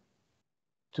it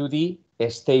to the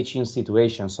staging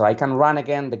situation. So I can run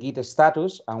again the git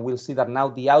status and we'll see that now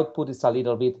the output is a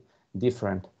little bit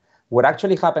different. What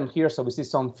actually happened here, so we see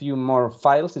some few more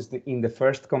files, is in the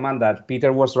first command that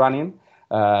Peter was running.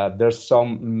 There's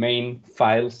some main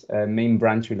files, main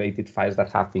branch related files that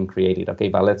have been created. Okay,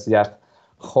 but let's just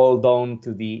hold on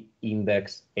to the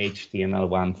index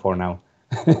HTML1 for now,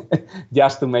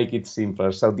 just to make it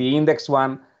simpler. So the index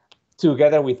one,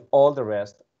 together with all the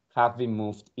rest, have been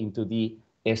moved into the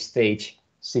stage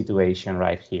situation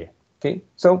right here. Okay,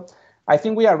 so I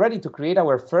think we are ready to create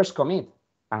our first commit.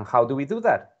 And how do we do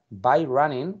that? By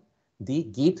running the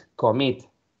git commit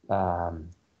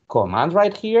command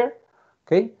right here,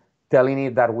 okay, telling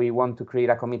it that we want to create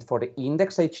a commit for the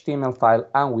index HTML file,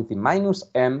 and with the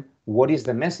 -m, what is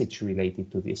the message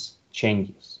related to these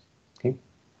changes, okay?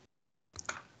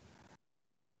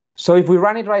 So if we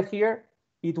run it right here,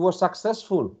 it was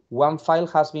successful. One file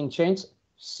has been changed,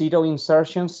 0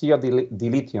 insertions, 0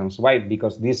 deletions. Why?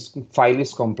 Because this file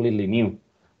is completely new.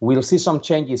 We'll see some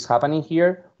changes happening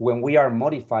here when we are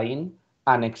modifying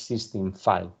an existing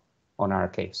file on our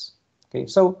case. Okay,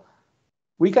 so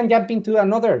we can jump into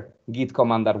another git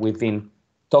command that we've been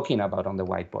talking about on the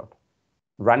whiteboard.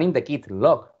 Running the git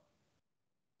log.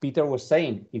 Peter was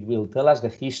saying it will tell us the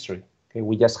history. Okay,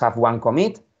 we just have one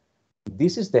commit.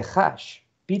 This is the hash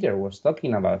Peter was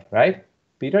talking about, right?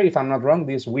 Peter, if I'm not wrong,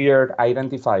 this weird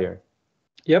identifier.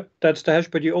 Yep, that's the hash,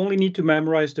 but you only need to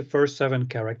memorize the first 7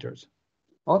 characters.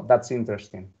 Oh, that's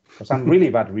interesting, because I'm really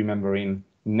bad remembering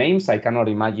names. I cannot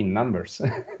imagine numbers.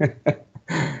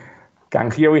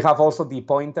 And here we have also the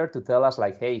pointer to tell us,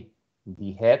 like, hey,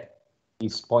 the head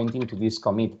is pointing to this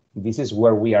commit. This is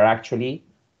where we are actually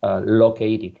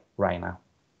located right now.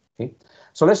 Okay,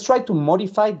 so let's try to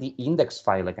modify the index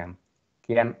file again.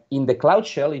 Okay, and in the Cloud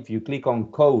Shell, if you click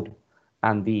on code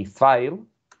and the file,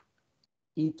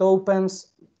 it opens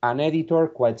an editor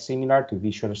quite similar to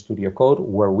Visual Studio Code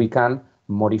where we can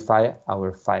modify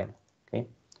our file. Okay,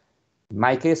 in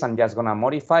my case, I'm just gonna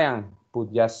modify and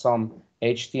put just some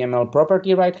HTML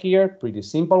property right here, pretty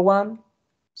simple one.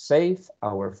 Save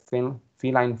our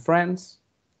feline friends.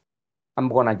 I'm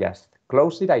gonna just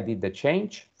close it. I did the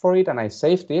change for it and I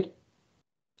saved it.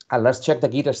 And let's check the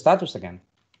Git status again.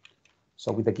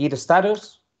 So with the Git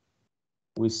status,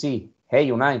 we see, hey,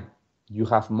 Unai, you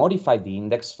have modified the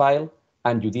index file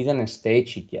and you didn't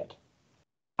stage it yet.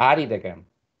 Add it again.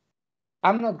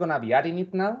 I'm not gonna be adding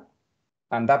it now,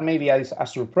 and that may be a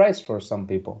surprise for some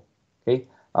people, okay?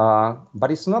 But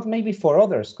it's not maybe for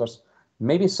others, because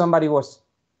maybe somebody was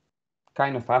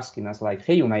kind of asking us like,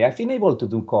 hey, Unai, I've been able to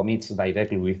do commits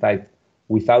directly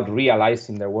without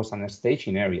realizing there was a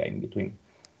staging area in between.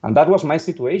 And that was my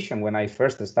situation when I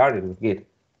first started with Git.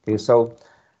 Okay, so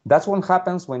that's what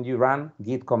happens when you run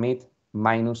git commit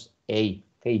 -a.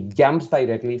 Okay, it jumps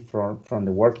directly from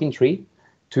the working tree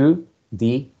to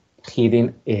the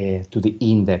hidden to the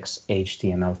index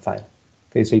HTML file.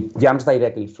 Okay, so it jumps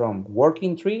directly from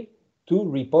working tree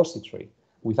to repository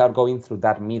without going through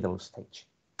that middle stage.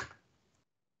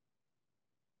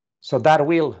 So that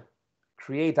will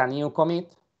create a new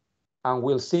commit, and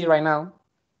we'll see right now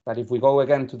that if we go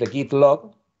again to the git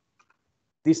log,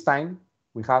 this time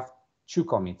we have 2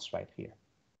 commits right here.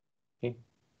 Okay,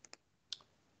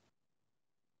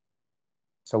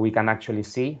 so we can actually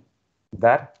see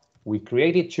that we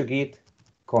created 2 git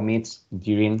commits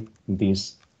during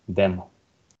this demo.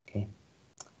 Okay.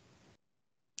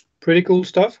 Pretty cool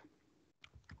stuff.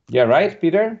 Yeah, right,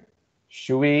 Peter?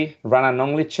 Should we run an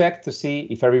only check to see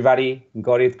if everybody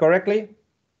got it correctly?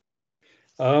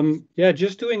 Yeah,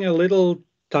 just doing a little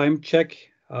time check.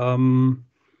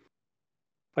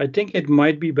 I think it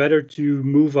might be better to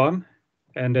move on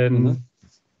and then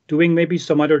doing maybe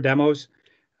some other demos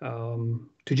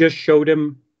to just show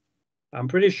them. I'm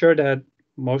pretty sure that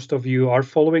most of you are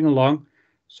following along,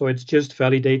 so it's just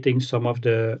validating some of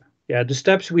the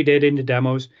steps we did in the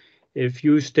demos. If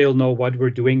you still know what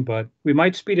we're doing, but we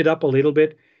might speed it up a little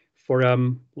bit for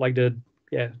like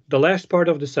the last part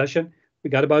of the session. We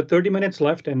got about 30 minutes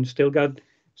left and still got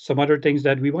some other things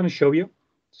that we want to show you.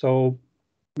 So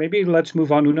maybe let's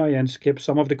move on, Unai, and skip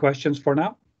some of the questions for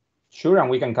now. Sure, and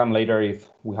we can come later if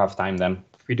we have time then.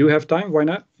 If we do have time, why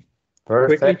not?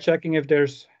 Perfect. Quickly checking if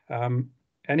there's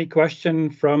any question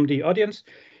from the audience.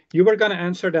 You were going to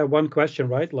answer that one question,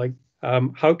 right? Like,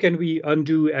 how can we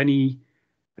undo any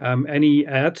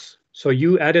ads? So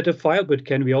you added a file, but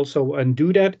can we also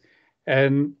undo that?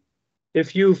 And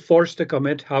if you force the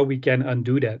commit, how we can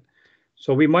undo that?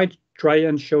 So we might try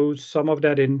and show some of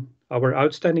that in our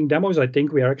outstanding demos. I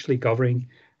think we are actually covering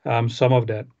some of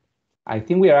that. I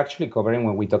think we are actually covering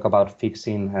when we talk about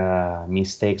fixing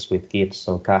mistakes with Git.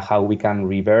 So how we can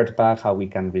revert back, how we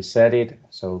can reset it.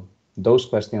 So those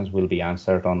questions will be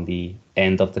answered on the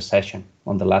end of the session,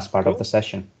 on the last part of the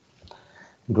session.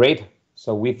 Great.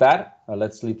 So with that,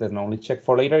 let's leave the knowledge check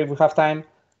for later if we have time,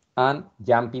 and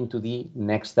jump into the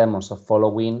next demo. So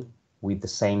following with the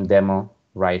same demo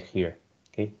right here.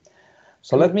 Okay.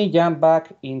 So let me jump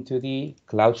back into the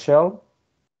Cloud Shell.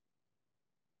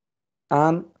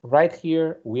 And right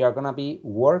here, we are going to be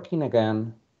working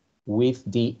again with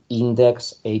the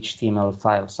index HTML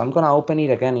file. So I'm going to open it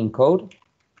again in code.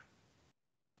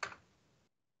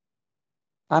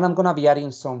 And I'm going to be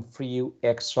adding some few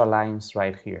extra lines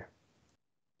right here.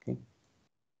 Okay.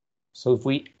 So if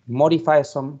we modify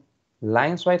some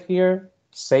lines right here,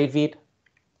 save it,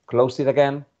 close it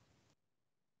again,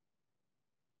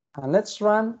 and let's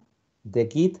run the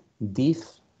git diff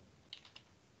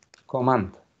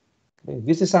command. Okay.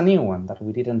 This is a new one that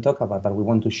we didn't talk about, but we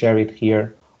want to share it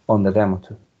here on the demo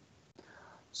too.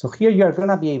 So here you are going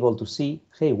to be able to see,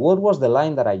 hey, what was the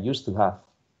line that I used to have?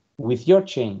 With your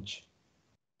change,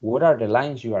 what are the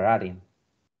lines you are adding?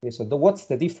 Okay, so what's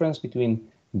the difference between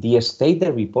the state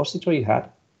the repository had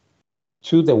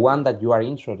to the one that you are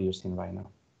introducing right now?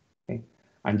 Okay?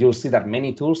 And you'll see that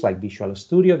many tools like Visual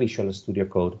Studio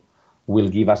Code will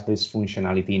give us this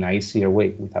functionality in an easier way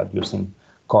without using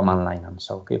command line and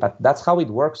so. Okay, but that's how it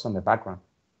works on the background.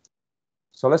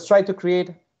 So let's try to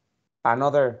create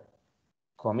another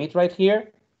commit right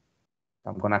here.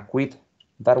 I'm going to quit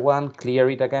that one, clear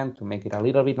it again to make it a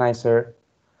little bit nicer,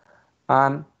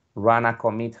 and run a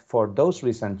commit for those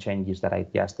recent changes that I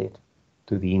just did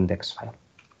to the index file.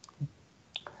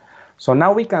 So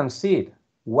now we can see it.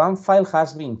 One file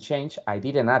has been changed. I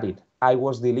didn't add it. I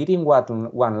was deleting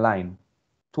one line.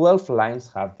 12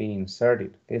 lines have been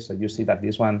inserted. Okay, so you see that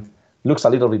this one looks a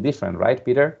little bit different, right,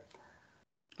 Peter?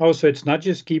 Oh, so it's not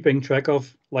just keeping track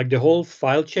of like the whole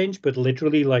file change, but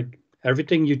literally like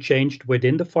everything you changed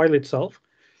within the file itself?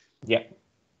 Yeah.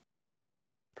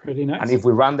 Pretty nice. And if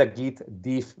we run the git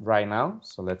diff right now,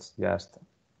 so let's just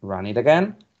run it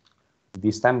again.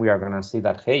 This time we are going to see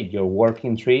that, hey, your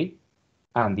working tree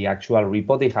and the actual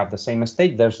repo, they have the same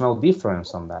state. There's no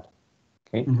difference on that.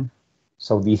 Okay. Mm-hmm.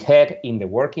 So the head in the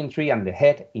working tree and the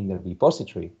head in the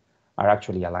repository are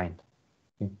actually aligned.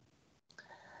 Okay.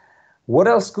 What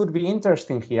else could be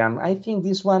interesting here? And I think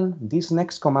this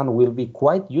next command will be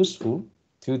quite useful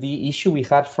to the issue we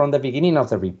had from the beginning of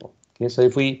the repo. Okay, so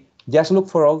if we just look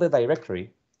for all the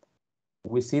directory,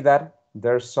 we see that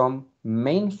there's some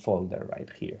main folder right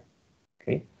here.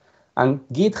 Okay, and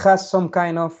Git has some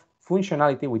kind of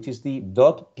functionality, which is the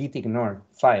 .gitignore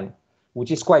file, which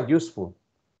is quite useful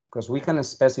because we can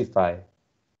specify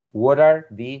what are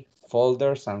the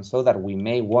folders and so that we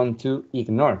may want to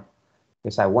ignore.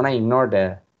 Because I want to ignore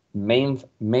the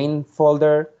main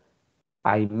folder.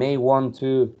 I may want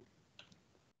to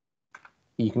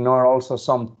ignore also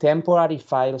some temporary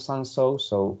files and so.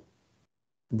 So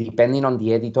depending on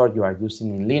the editor you are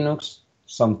using in Linux,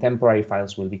 some temporary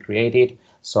files will be created,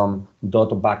 some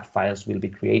 .back files will be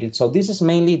created. So this is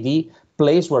mainly the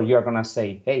place where you're going to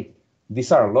say, hey, these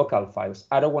are local files.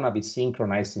 I don't want to be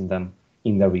synchronizing them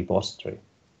in the repository.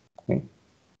 Okay.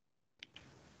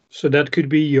 So that could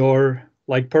be your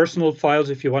like personal files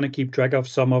if you want to keep track of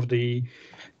some of the,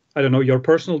 I don't know, your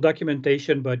personal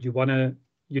documentation, but you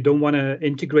don't want to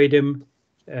integrate them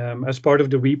as part of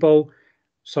the repo.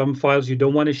 Some files you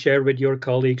don't want to share with your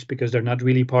colleagues because they're not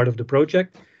really part of the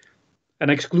project,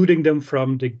 and excluding them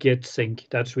from the Git sync.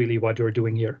 That's really what you're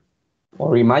doing here.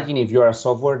 Or imagine if you're a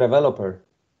software developer,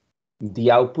 the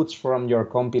outputs from your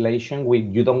compilation,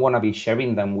 you don't want to be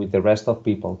sharing them with the rest of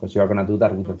people because you're going to do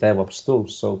that with the DevOps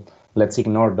tools. So let's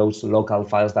ignore those local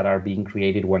files that are being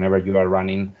created whenever you are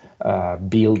running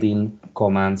building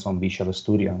commands on Visual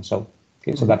Studio. And so,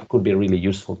 okay, so that could be really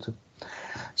useful too.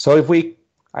 So if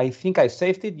I think I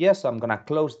saved it. Yes, I'm going to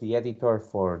close the editor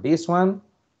for this one.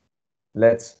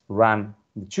 Let's run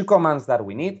the two commands that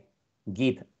we need,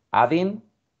 git adding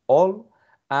all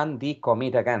and the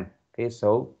commit again. Okay,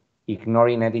 so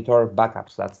ignoring editor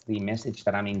backups. That's the message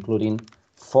that I'm including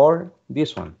for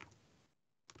this one.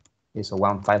 Okay, so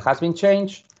one file has been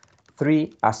changed,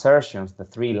 3 assertions, the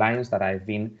 3 lines that I've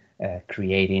been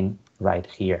creating right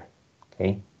here.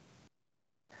 Okay.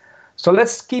 So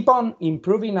let's keep on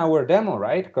improving our demo,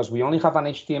 right? Because we only have an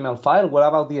HTML file. What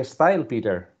about the style,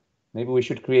 Peter? Maybe we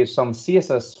should create some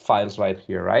CSS files right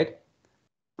here, right?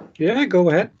 Yeah, go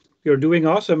ahead. You're doing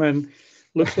awesome, and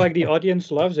looks like the audience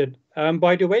loves it.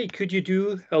 By the way, could you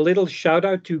do a little shout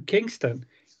out to Kingston?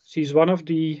 She's one of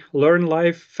the Learn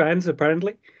Live fans,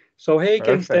 apparently. So, hey, Perfect.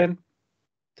 Kingston,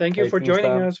 thank you for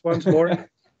joining us once more.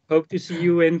 Hope to see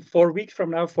you in 4 weeks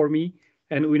from now for me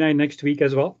and Unai next week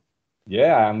as well.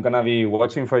 Yeah, I'm going to be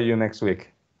watching for you next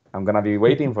week. I'm going to be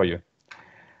waiting for you.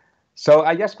 So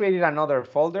I just created another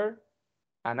folder.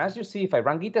 And as you see, if I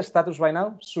run git status right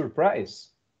now, surprise,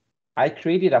 I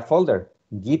created a folder.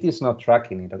 Git is not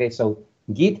tracking it. Okay, so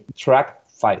Git track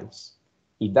files.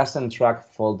 It doesn't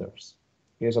track folders.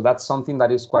 Okay, so that's something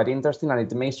that is quite interesting, and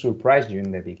it may surprise you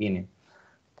in the beginning.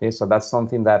 Okay, so that's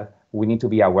something that we need to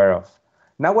be aware of.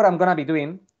 Now what I'm going to be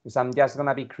doing is I'm just going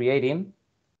to be creating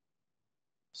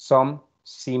some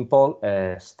simple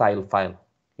style file.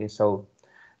 Okay, so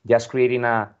just creating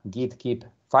a git keep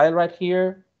file right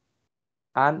here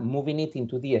and moving it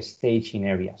into the staging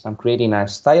area. So I'm creating a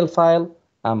style file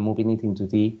and moving it into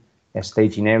the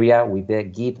staging area with the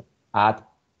git add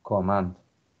command.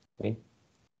 Okay.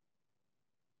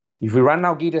 If we run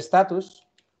now git status,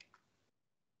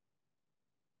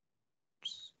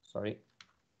 sorry.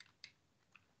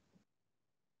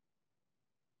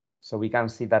 So we can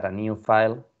see that a new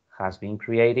file has been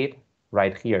created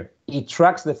right here. It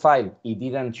tracks the file. It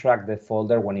didn't track the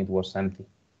folder when it was empty.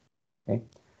 Okay.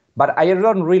 But I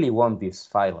don't really want this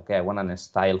file. Okay, I want a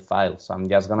style file. So I'm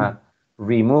just gonna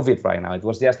remove it right now. It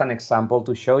was just an example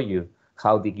to show you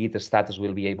how the git status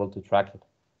will be able to track it.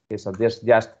 Okay, so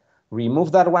just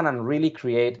remove that one and really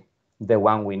create the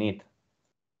one we need.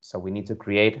 So we need to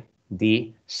create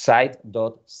the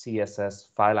site.css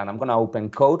file, and I'm gonna open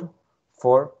code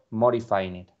for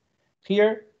modifying it.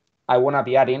 Here, I wanna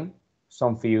be adding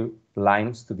some few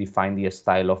lines to define the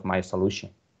style of my solution.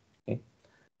 Okay.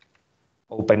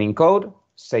 Opening code,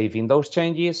 saving those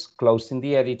changes, closing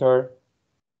the editor,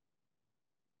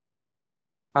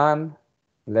 and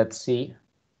let's see,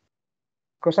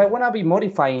 because I wanna be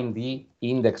modifying the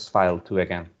index file too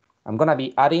again. I'm gonna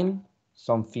be adding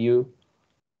some few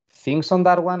things on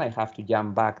that one. I have to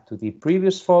jump back to the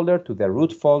previous folder, to the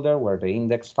root folder where the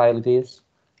index file is.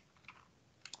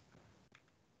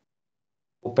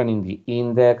 Opening the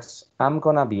index, I'm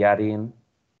gonna be adding,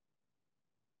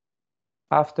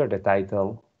 after the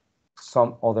title,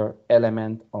 some other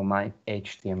element on my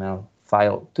HTML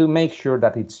file to make sure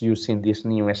that it's using this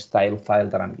new style file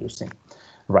that I'm using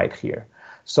right here.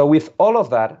 So with all of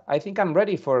that, I think I'm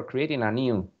ready for creating a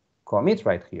new commit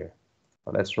right here.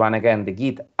 So let's run again the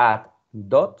git add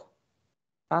dot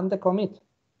and the commit.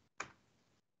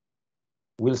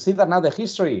 We'll see that now the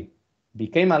history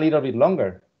became a little bit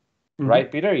longer,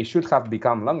 right, Peter? It should have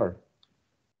become longer.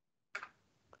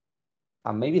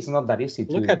 And maybe it's not that easy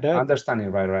to understand it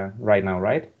right now,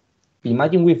 right?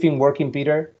 Imagine we've been working,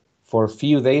 Peter, for a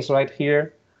few days right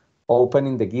here,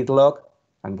 opening the git log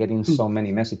and getting so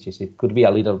many messages. It could be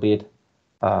a little bit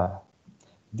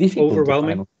difficult.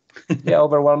 Overwhelming. Yeah,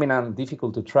 overwhelming and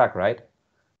difficult to track, right?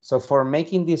 So for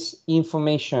making this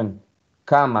information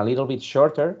come a little bit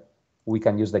shorter, we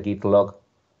can use the git log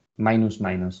 --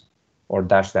 or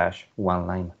 -- one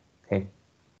line. Okay.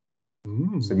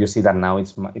 So you see that now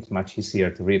it's much easier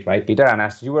to read, right, Peter? And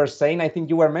as you were saying, I think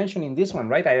you were mentioning this one,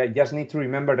 right? I just need to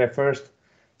remember the first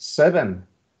 7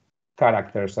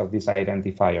 characters of this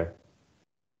identifier.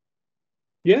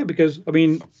 Yeah, because I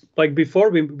mean, like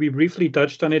before we briefly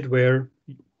touched on it, where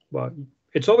well,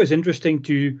 it's always interesting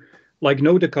to like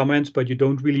know the comments, but you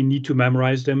don't really need to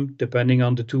memorize them depending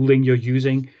on the tooling you're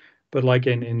using. But like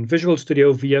in Visual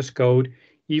Studio, VS Code,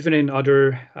 even in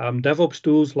other DevOps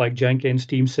tools like Jenkins,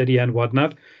 TeamCity, and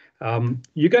whatnot,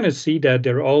 you're going to see that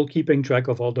they're all keeping track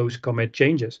of all those commit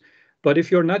changes. But if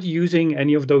you're not using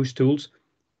any of those tools,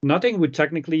 nothing would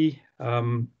technically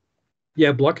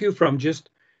block you from just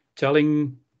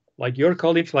telling like your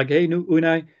colleagues, like, hey,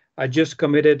 Unai, I just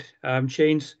committed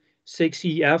change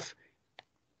 6EF.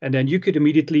 And then you could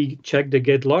immediately check the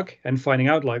Git log and finding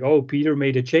out like, oh, Peter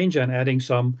made a change and adding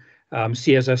some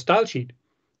CSS style sheet,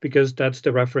 because that's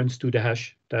the reference to the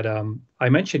hash that I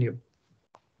mentioned you.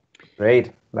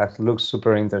 Great, that looks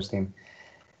super interesting.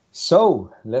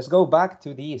 So let's go back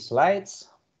to the slides.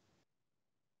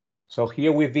 So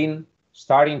here we've been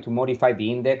starting to modify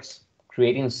the index,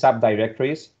 creating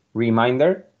subdirectories.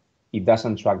 Reminder, it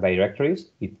doesn't track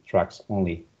directories, it tracks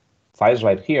only files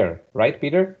right here, right,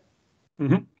 Peter?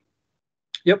 Mm-hmm.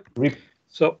 Yep.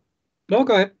 So, no,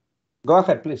 go ahead. Go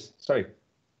ahead, please. Sorry.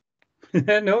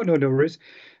 No worries.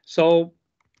 So,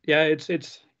 yeah,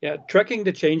 it's tracking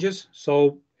the changes.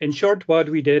 So, in short, what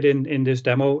we did in this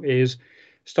demo is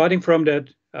starting from that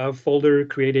folder,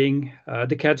 creating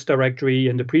the cats directory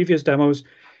in the previous demos,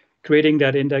 creating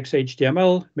that index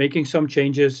HTML, making some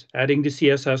changes, adding the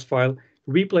CSS file,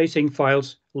 replacing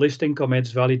files, listing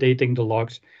commits, validating the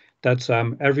logs. That's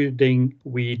everything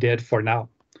we did for now.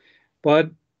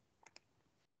 But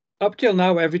up till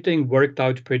now, everything worked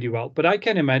out pretty well. But I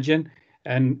can imagine,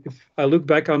 and if I look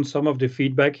back on some of the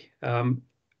feedback,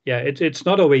 it's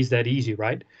not always that easy,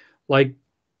 right? Like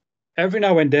every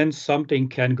now and then something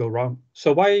can go wrong.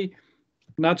 So why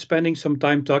not spending some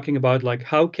time talking about like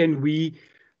how can we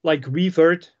like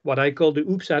revert what I call the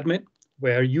oops admin,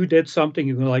 where you did something,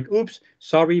 you're like, oops,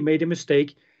 sorry, made a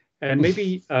mistake. And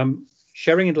maybe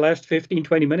sharing in the last 15,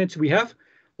 20 minutes we have,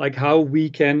 like how we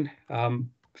can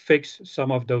fix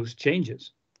some of those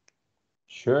changes.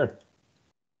 Sure.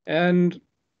 And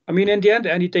I mean, in the end,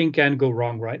 anything can go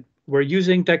wrong, right? We're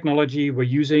using technology, we're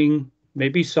using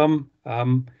maybe some, I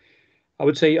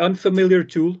would say, unfamiliar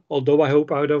tool, although I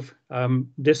hope out of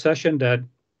this session that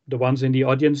the ones in the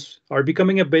audience are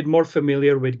becoming a bit more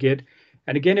familiar with Git.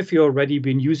 And again, if you've already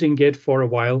been using Git for a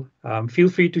while, feel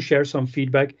free to share some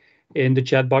feedback in the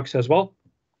chat box as well.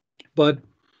 But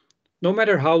no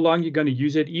matter how long you're going to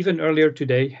use it, even earlier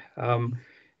today,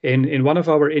 in one of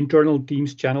our internal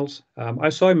Teams channels, I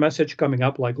saw a message coming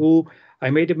up like, oh, I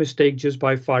made a mistake just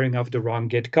by firing off the wrong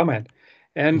Git command.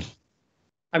 And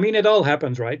I mean, it all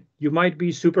happens, right? You might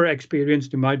be super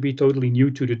experienced, you might be totally new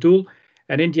to the tool.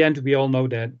 And in the end, we all know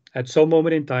that at some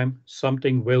moment in time,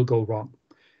 something will go wrong.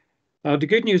 Now, the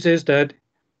good news is that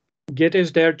Git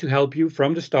is there to help you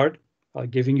from the start,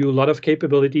 giving you a lot of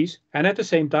capabilities, and at the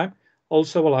same time,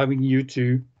 also allowing you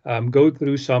to go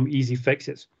through some easy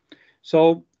fixes.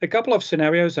 So a couple of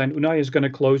scenarios, and Unai is going to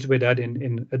close with that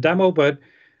in a demo. But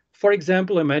for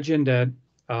example, imagine that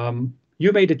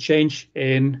you made a change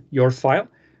in your file,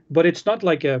 but it's not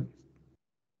like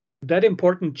that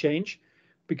important change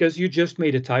because you just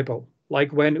made a typo.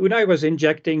 Like when Unai was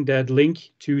injecting that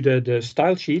link to the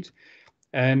style sheet,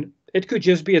 and it could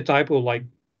just be a typo, like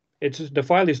the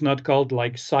file is not called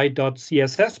like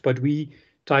site.css, but we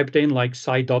typed in like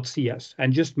site.cs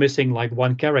and just missing like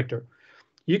one character.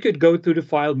 You could go through the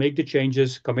file, make the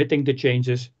changes, committing the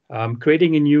changes,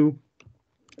 creating a new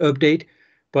update,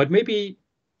 but maybe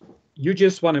you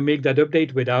just want to make that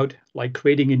update without like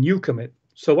creating a new commit.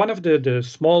 So one of the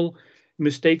small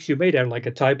mistakes you made there, like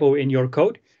a typo in your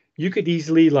code, you could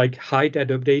easily like hide that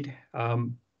update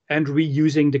and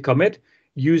reusing the commit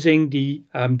using the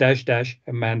 --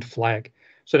 amend flag.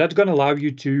 So that's going to allow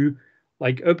you to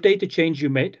like update the change you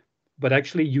made, but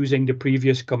actually using the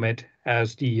previous commit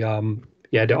as the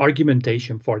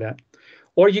argumentation for that.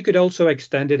 Or you could also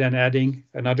extend it and adding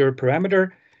another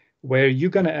parameter where you're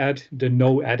going to add the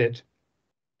no edit.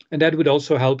 And that would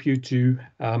also help you to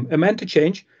amend the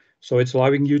change. So it's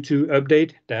allowing you to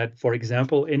update that, for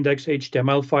example,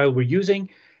 index.html file we're using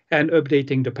and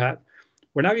updating the path.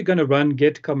 Where now you're going to run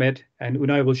git commit, and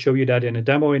Unai will show you that in a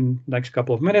demo in the next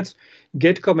couple of minutes.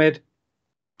 Git commit,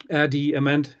 the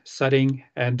amend setting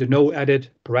and the no edit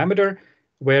parameter,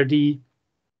 where the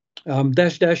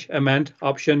 -- amend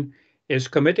option is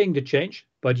committing the change,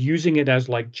 but using it as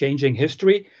like changing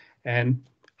history. And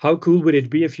how cool would it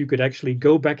be if you could actually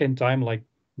go back in time, like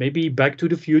maybe Back to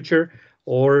the Future,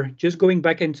 or just going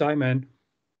back in time and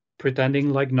pretending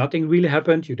like nothing really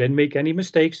happened, you didn't make any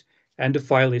mistakes, and the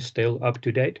file is still up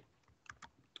to date.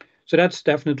 So that's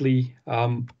definitely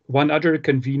one other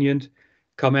convenient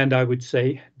command, I would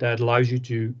say, that allows you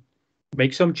to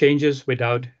make some changes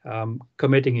without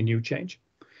committing a new change.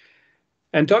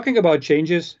 And talking about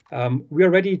changes, we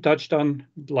already touched on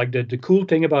like the cool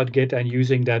thing about Git and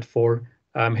using that for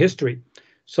history.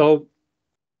 So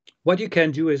what you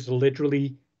can do is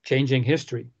literally changing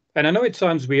history. And I know it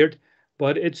sounds weird,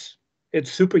 but it's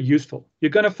super useful.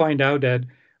 You're going to find out that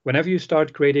whenever you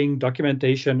start creating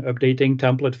documentation, updating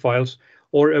template files,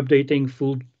 or updating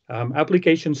full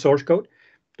application source code,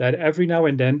 that every now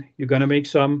and then you're going to make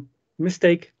some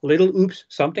mistake, little oops,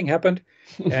 something happened,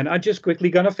 and I'm just quickly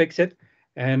going to fix it.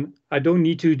 And I don't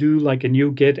need to do like a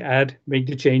new git add, make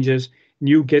the changes,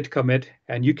 new git commit,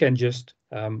 and you can just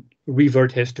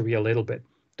revert history a little bit.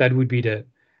 That would be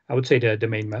I would say the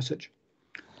main message.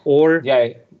 Or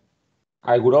yeah,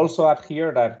 I would also add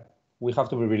here that we have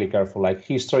to be really careful. Like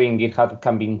history in GitHub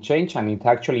can be changed and it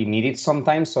actually needed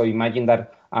sometimes. So imagine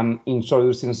that I'm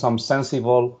introducing some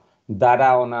sensible data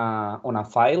on a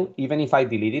file. Even if I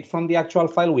delete it from the actual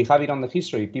file, we have it on the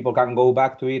history. People can go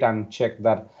back to it and check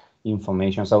that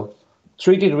information. So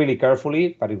treat it really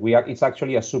carefully, but it's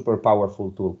actually a super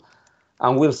powerful tool.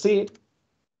 And we'll see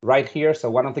right here.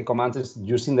 So one of the commands is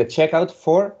using the checkout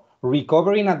for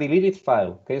recovering a deleted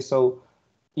file. Okay, so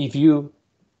if you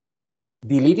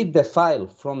deleted the file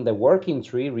from the working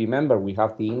tree, remember we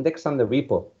have the index and the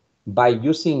repo. By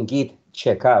using git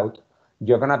checkout,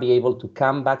 you're going to be able to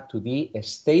come back to the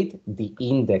state the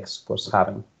index was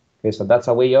having. Okay, so that's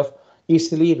a way of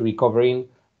easily recovering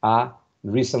a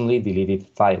recently deleted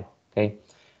file. Okay,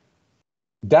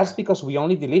 that's because we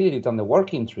only deleted it on the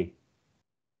working tree.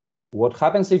 What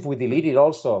happens if we delete it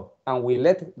also and we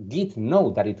let Git know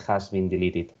that it has been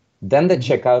deleted? Then the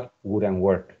checkout wouldn't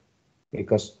work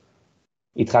because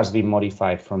it has been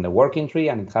modified from the working tree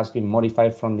and it has been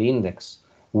modified from the index.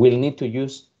 We'll need to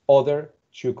use other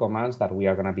two commands that we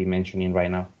are going to be mentioning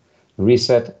right now,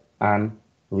 reset and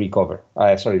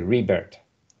revert.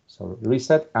 So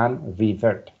reset and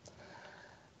revert.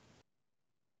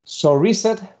 So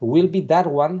reset will be that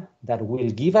one that will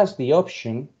give us the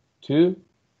option to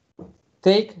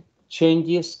take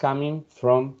changes coming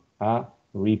from a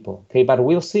repo. Okay, but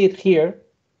we'll see it here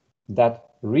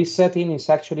that resetting is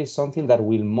actually something that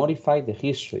will modify the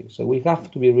history. So we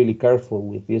have to be really careful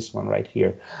with this one right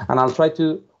here. And I'll try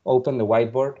to open the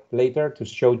whiteboard later to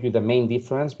show you the main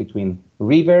difference between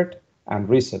revert and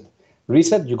reset.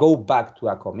 Reset, you go back to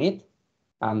a commit,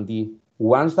 and the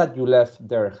ones that you left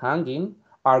there hanging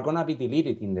are going to be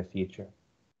deleted in the future.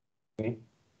 Okay?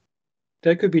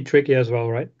 That could be tricky as well,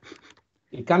 right?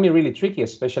 It can be really tricky,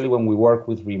 especially when we work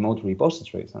with remote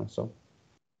repositories and so.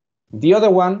 The other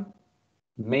one,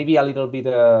 maybe a little bit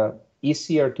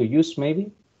easier to use,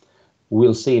 maybe.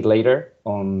 We'll see it later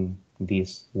on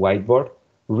this whiteboard.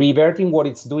 Reverting, what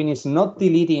it's doing is not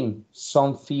deleting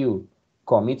some few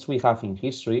commits we have in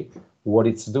history. What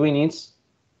it's doing is,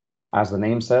 as the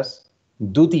name says,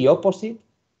 do the opposite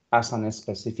as a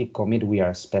specific commit we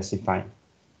are specifying.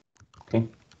 Okay.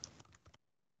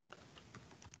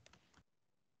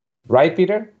 Right,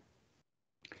 Peter?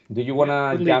 Do you want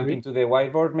to jump into the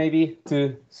whiteboard maybe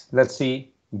to, let's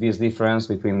see this difference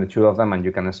between the two of them, and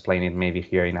you can explain it maybe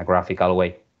here in a graphical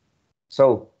way.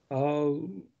 So.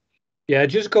 Yeah,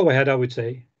 just go ahead, I would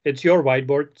say. It's your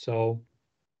whiteboard, so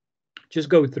just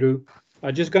go through.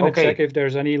 I'm just going to check if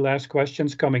there's any last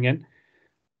questions coming in.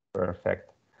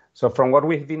 Perfect. So from what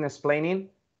we've been explaining,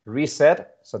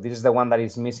 reset, so this is the one that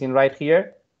is missing right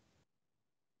here.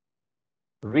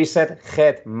 Reset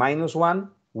head -1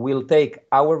 will take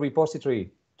our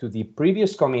repository to the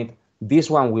previous commit. This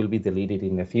one will be deleted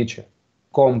in the future.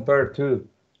 Compared to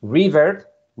revert,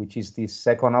 which is the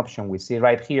second option we see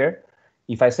right here.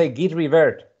 If I say git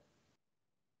revert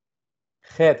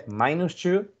head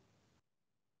 -2,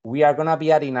 we are going to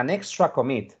be adding an extra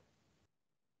commit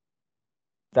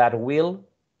that will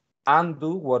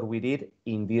undo what we did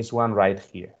in this one right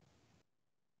here.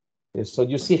 So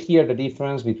you see here the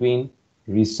difference between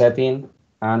resetting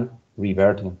and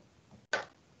reverting.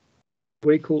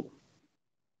 Very cool.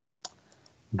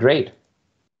 Great.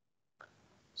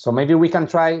 So maybe we can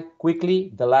try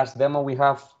quickly the last demo we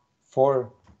have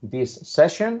for this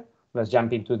session. Let's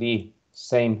jump into the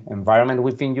same environment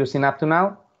we've been using up to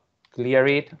now. Clear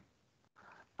it.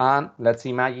 And let's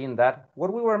imagine that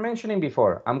what we were mentioning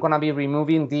before, I'm going to be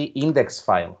removing the index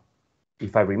file.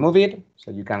 If I remove it,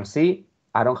 so you can see,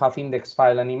 I don't have index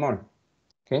file anymore.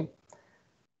 Okay.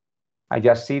 I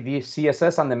just see the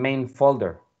CSS and the main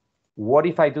folder. What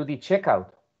if I do the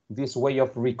checkout? This way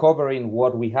of recovering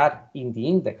what we had in the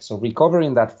index, so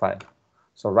recovering that file.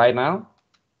 So right now,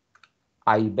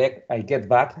 I get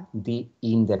back the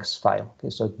index file. Okay,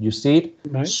 so you see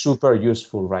it, nice. Super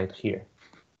useful right here.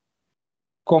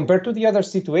 Compared to the other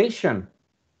situation,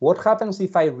 what happens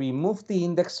if I remove the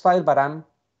index file, but I'm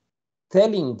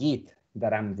telling Git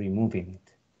that I'm removing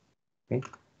it? Okay.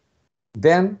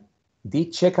 Then the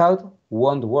checkout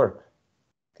won't work.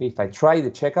 Okay, if I try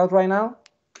the checkout right now,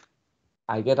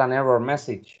 I get an error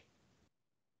message.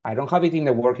 I don't have it in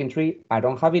the working tree. I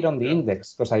don't have it on the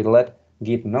index because I let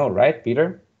Git know, right,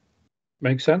 Peter?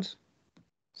 Makes sense.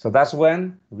 So that's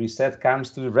when reset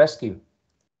comes to the rescue.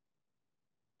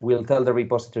 We'll tell the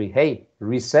repository, hey,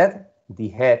 reset the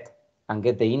head and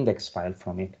get the index file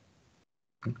from it.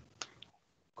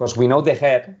 Because we know the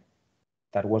head,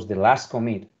 that was the last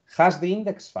commit, has the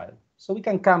index file. So we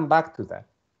can come back to that.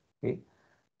 Okay?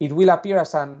 It will appear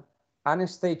as an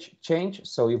unstaged change.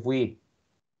 So if we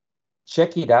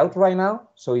check it out right now,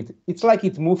 so it's like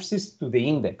it moves it to the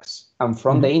index. And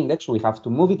from the index, we have to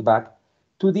move it back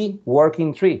to the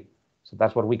working tree. So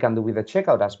that's what we can do with the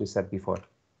checkout, as we said before.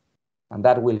 And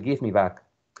that will give me back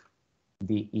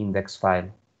the index file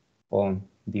on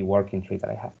the working tree that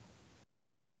I have.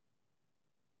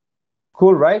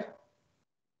 Cool, right?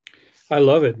 I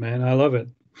love it, man. I love it.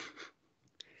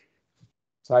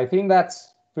 So I think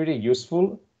that's pretty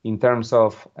useful in terms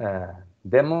of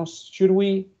demos. Should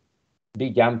we be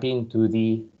jumping to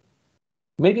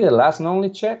maybe the last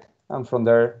knowledge check, and from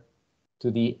there to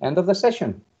the end of the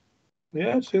session?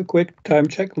 Yeah, it's a quick time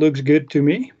check. Looks good to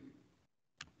me.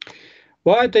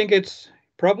 Well, I think it's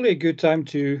probably a good time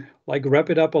to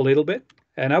wrap it up a little bit.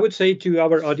 And I would say to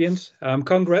our audience,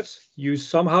 congrats. You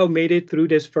somehow made it through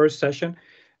this first session.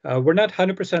 We're not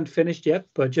 100% finished yet,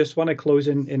 but just want to close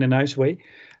in a nice way.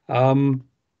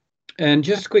 And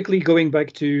just quickly going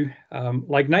back to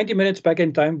 90 minutes back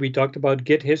in time, we talked about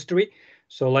Git history.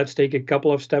 So let's take a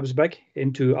couple of steps back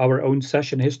into our own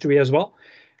session history as well.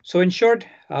 So in short,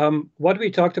 what we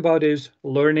talked about is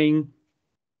learning,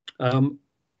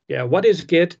 what is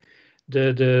Git,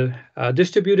 the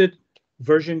distributed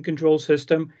version control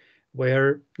system,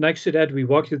 where next to that we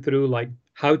walk you through like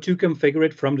how to configure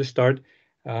it from the start,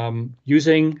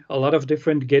 using a lot of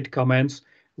different Git commands,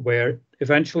 where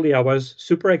eventually I was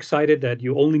super excited that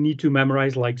you only need to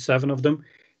memorize like 7 of them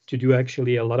to do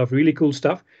actually a lot of really cool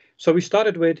stuff. So we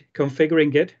started with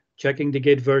configuring Git, checking the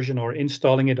Git version or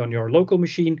installing it on your local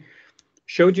machine,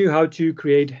 showed you how to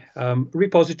create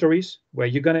repositories where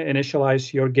you're going to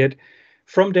initialize your Git.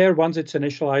 From there, once it's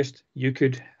initialized, you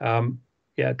could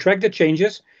track the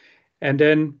changes and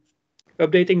then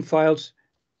updating files,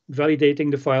 validating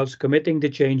the files, committing the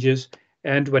changes,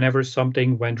 and whenever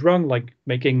something went wrong, like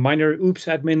making minor oops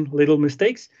admin little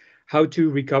mistakes, how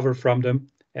to recover from them.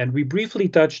 And we briefly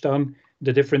touched on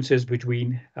the differences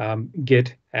between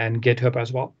Git and GitHub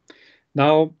as well.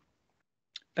 Now,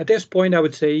 at this point, I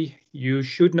would say you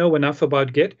should know enough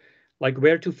about Git, like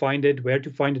where to find it, where to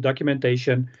find the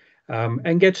documentation,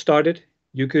 and get started.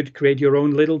 You could create your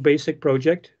own little basic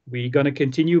project. We're going to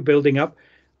continue building up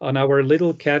on our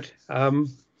little CAD-based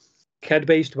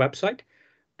website,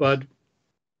 but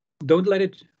don't let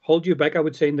it hold you back, I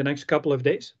would say, in the next couple of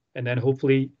days, and then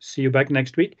hopefully see you back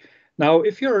next week. Now,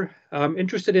 if you're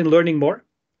interested in learning more,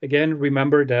 again,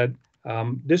 remember that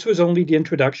this was only the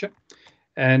introduction,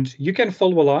 and you can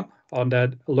follow along on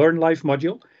that Learn Live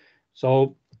module.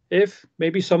 So if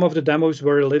maybe some of the demos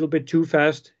were a little bit too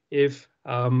fast, if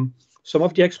some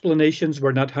of the explanations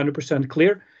were not 100%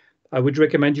 clear, I would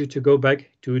recommend you to go back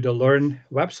to the Learn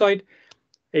website,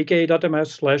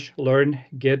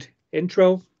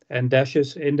 aka.ms/learn-git-intro, and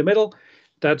dashes in the middle.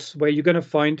 That's where you're going to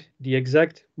find the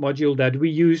exact module that we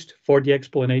used for the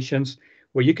explanations,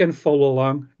 where you can follow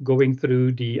along going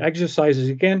through the exercises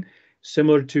again,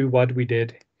 similar to what we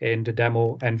did in the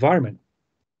demo environment.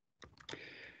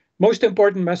 Most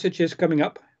important message is coming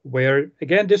up, where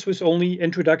again, this was only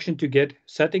introduction to Git,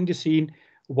 setting the scene,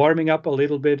 warming up a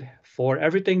little bit for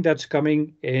everything that's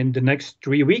coming in the next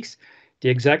 3 weeks, the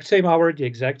exact same hour, the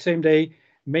exact same day,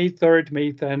 May 3rd,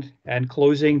 May 10th, and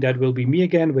closing, that will be me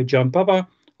again with John Papa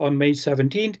on May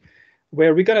 17th,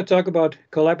 where we're going to talk about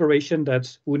collaboration.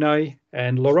 That's Unai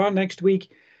and Laurent next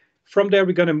week. From there,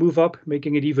 we're going to move up,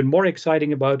 making it even more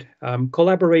exciting about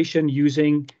collaboration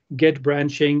using Git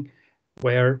branching,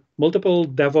 where multiple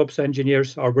DevOps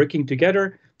engineers are working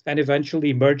together and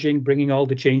eventually merging, bringing all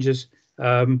the changes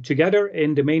together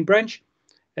in the main branch.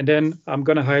 And then I'm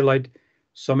going to highlight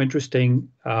some interesting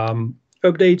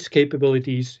updates,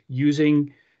 capabilities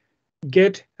using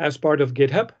Git as part of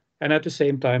GitHub, and at the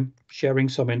same time sharing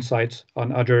some insights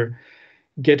on other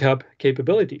GitHub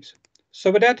capabilities. So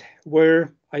with that,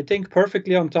 we're, I think,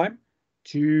 perfectly on time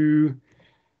to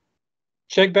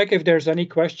check back if there's any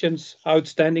questions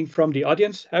outstanding from the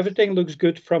audience. Everything looks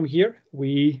good from here.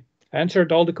 We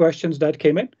answered all the questions that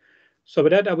came in. So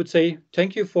with that, I would say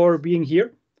thank you for being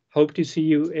here. Hope to see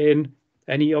you in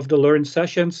any of the Learn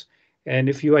sessions. And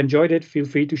if you enjoyed it, feel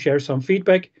free to share some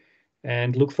feedback,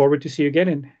 and look forward to see you again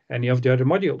in any of the other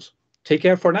modules. Take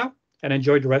care for now and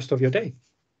enjoy the rest of your day.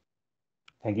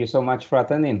 Thank you so much for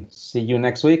attending. See you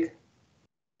next week.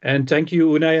 And thank you,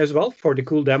 Unai, as well, for the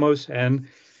cool demos and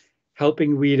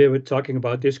helping me with talking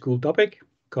about this cool topic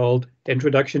called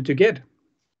Introduction to Git.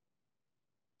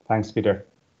 Thanks, Peter.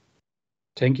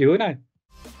 Thank you, Unai.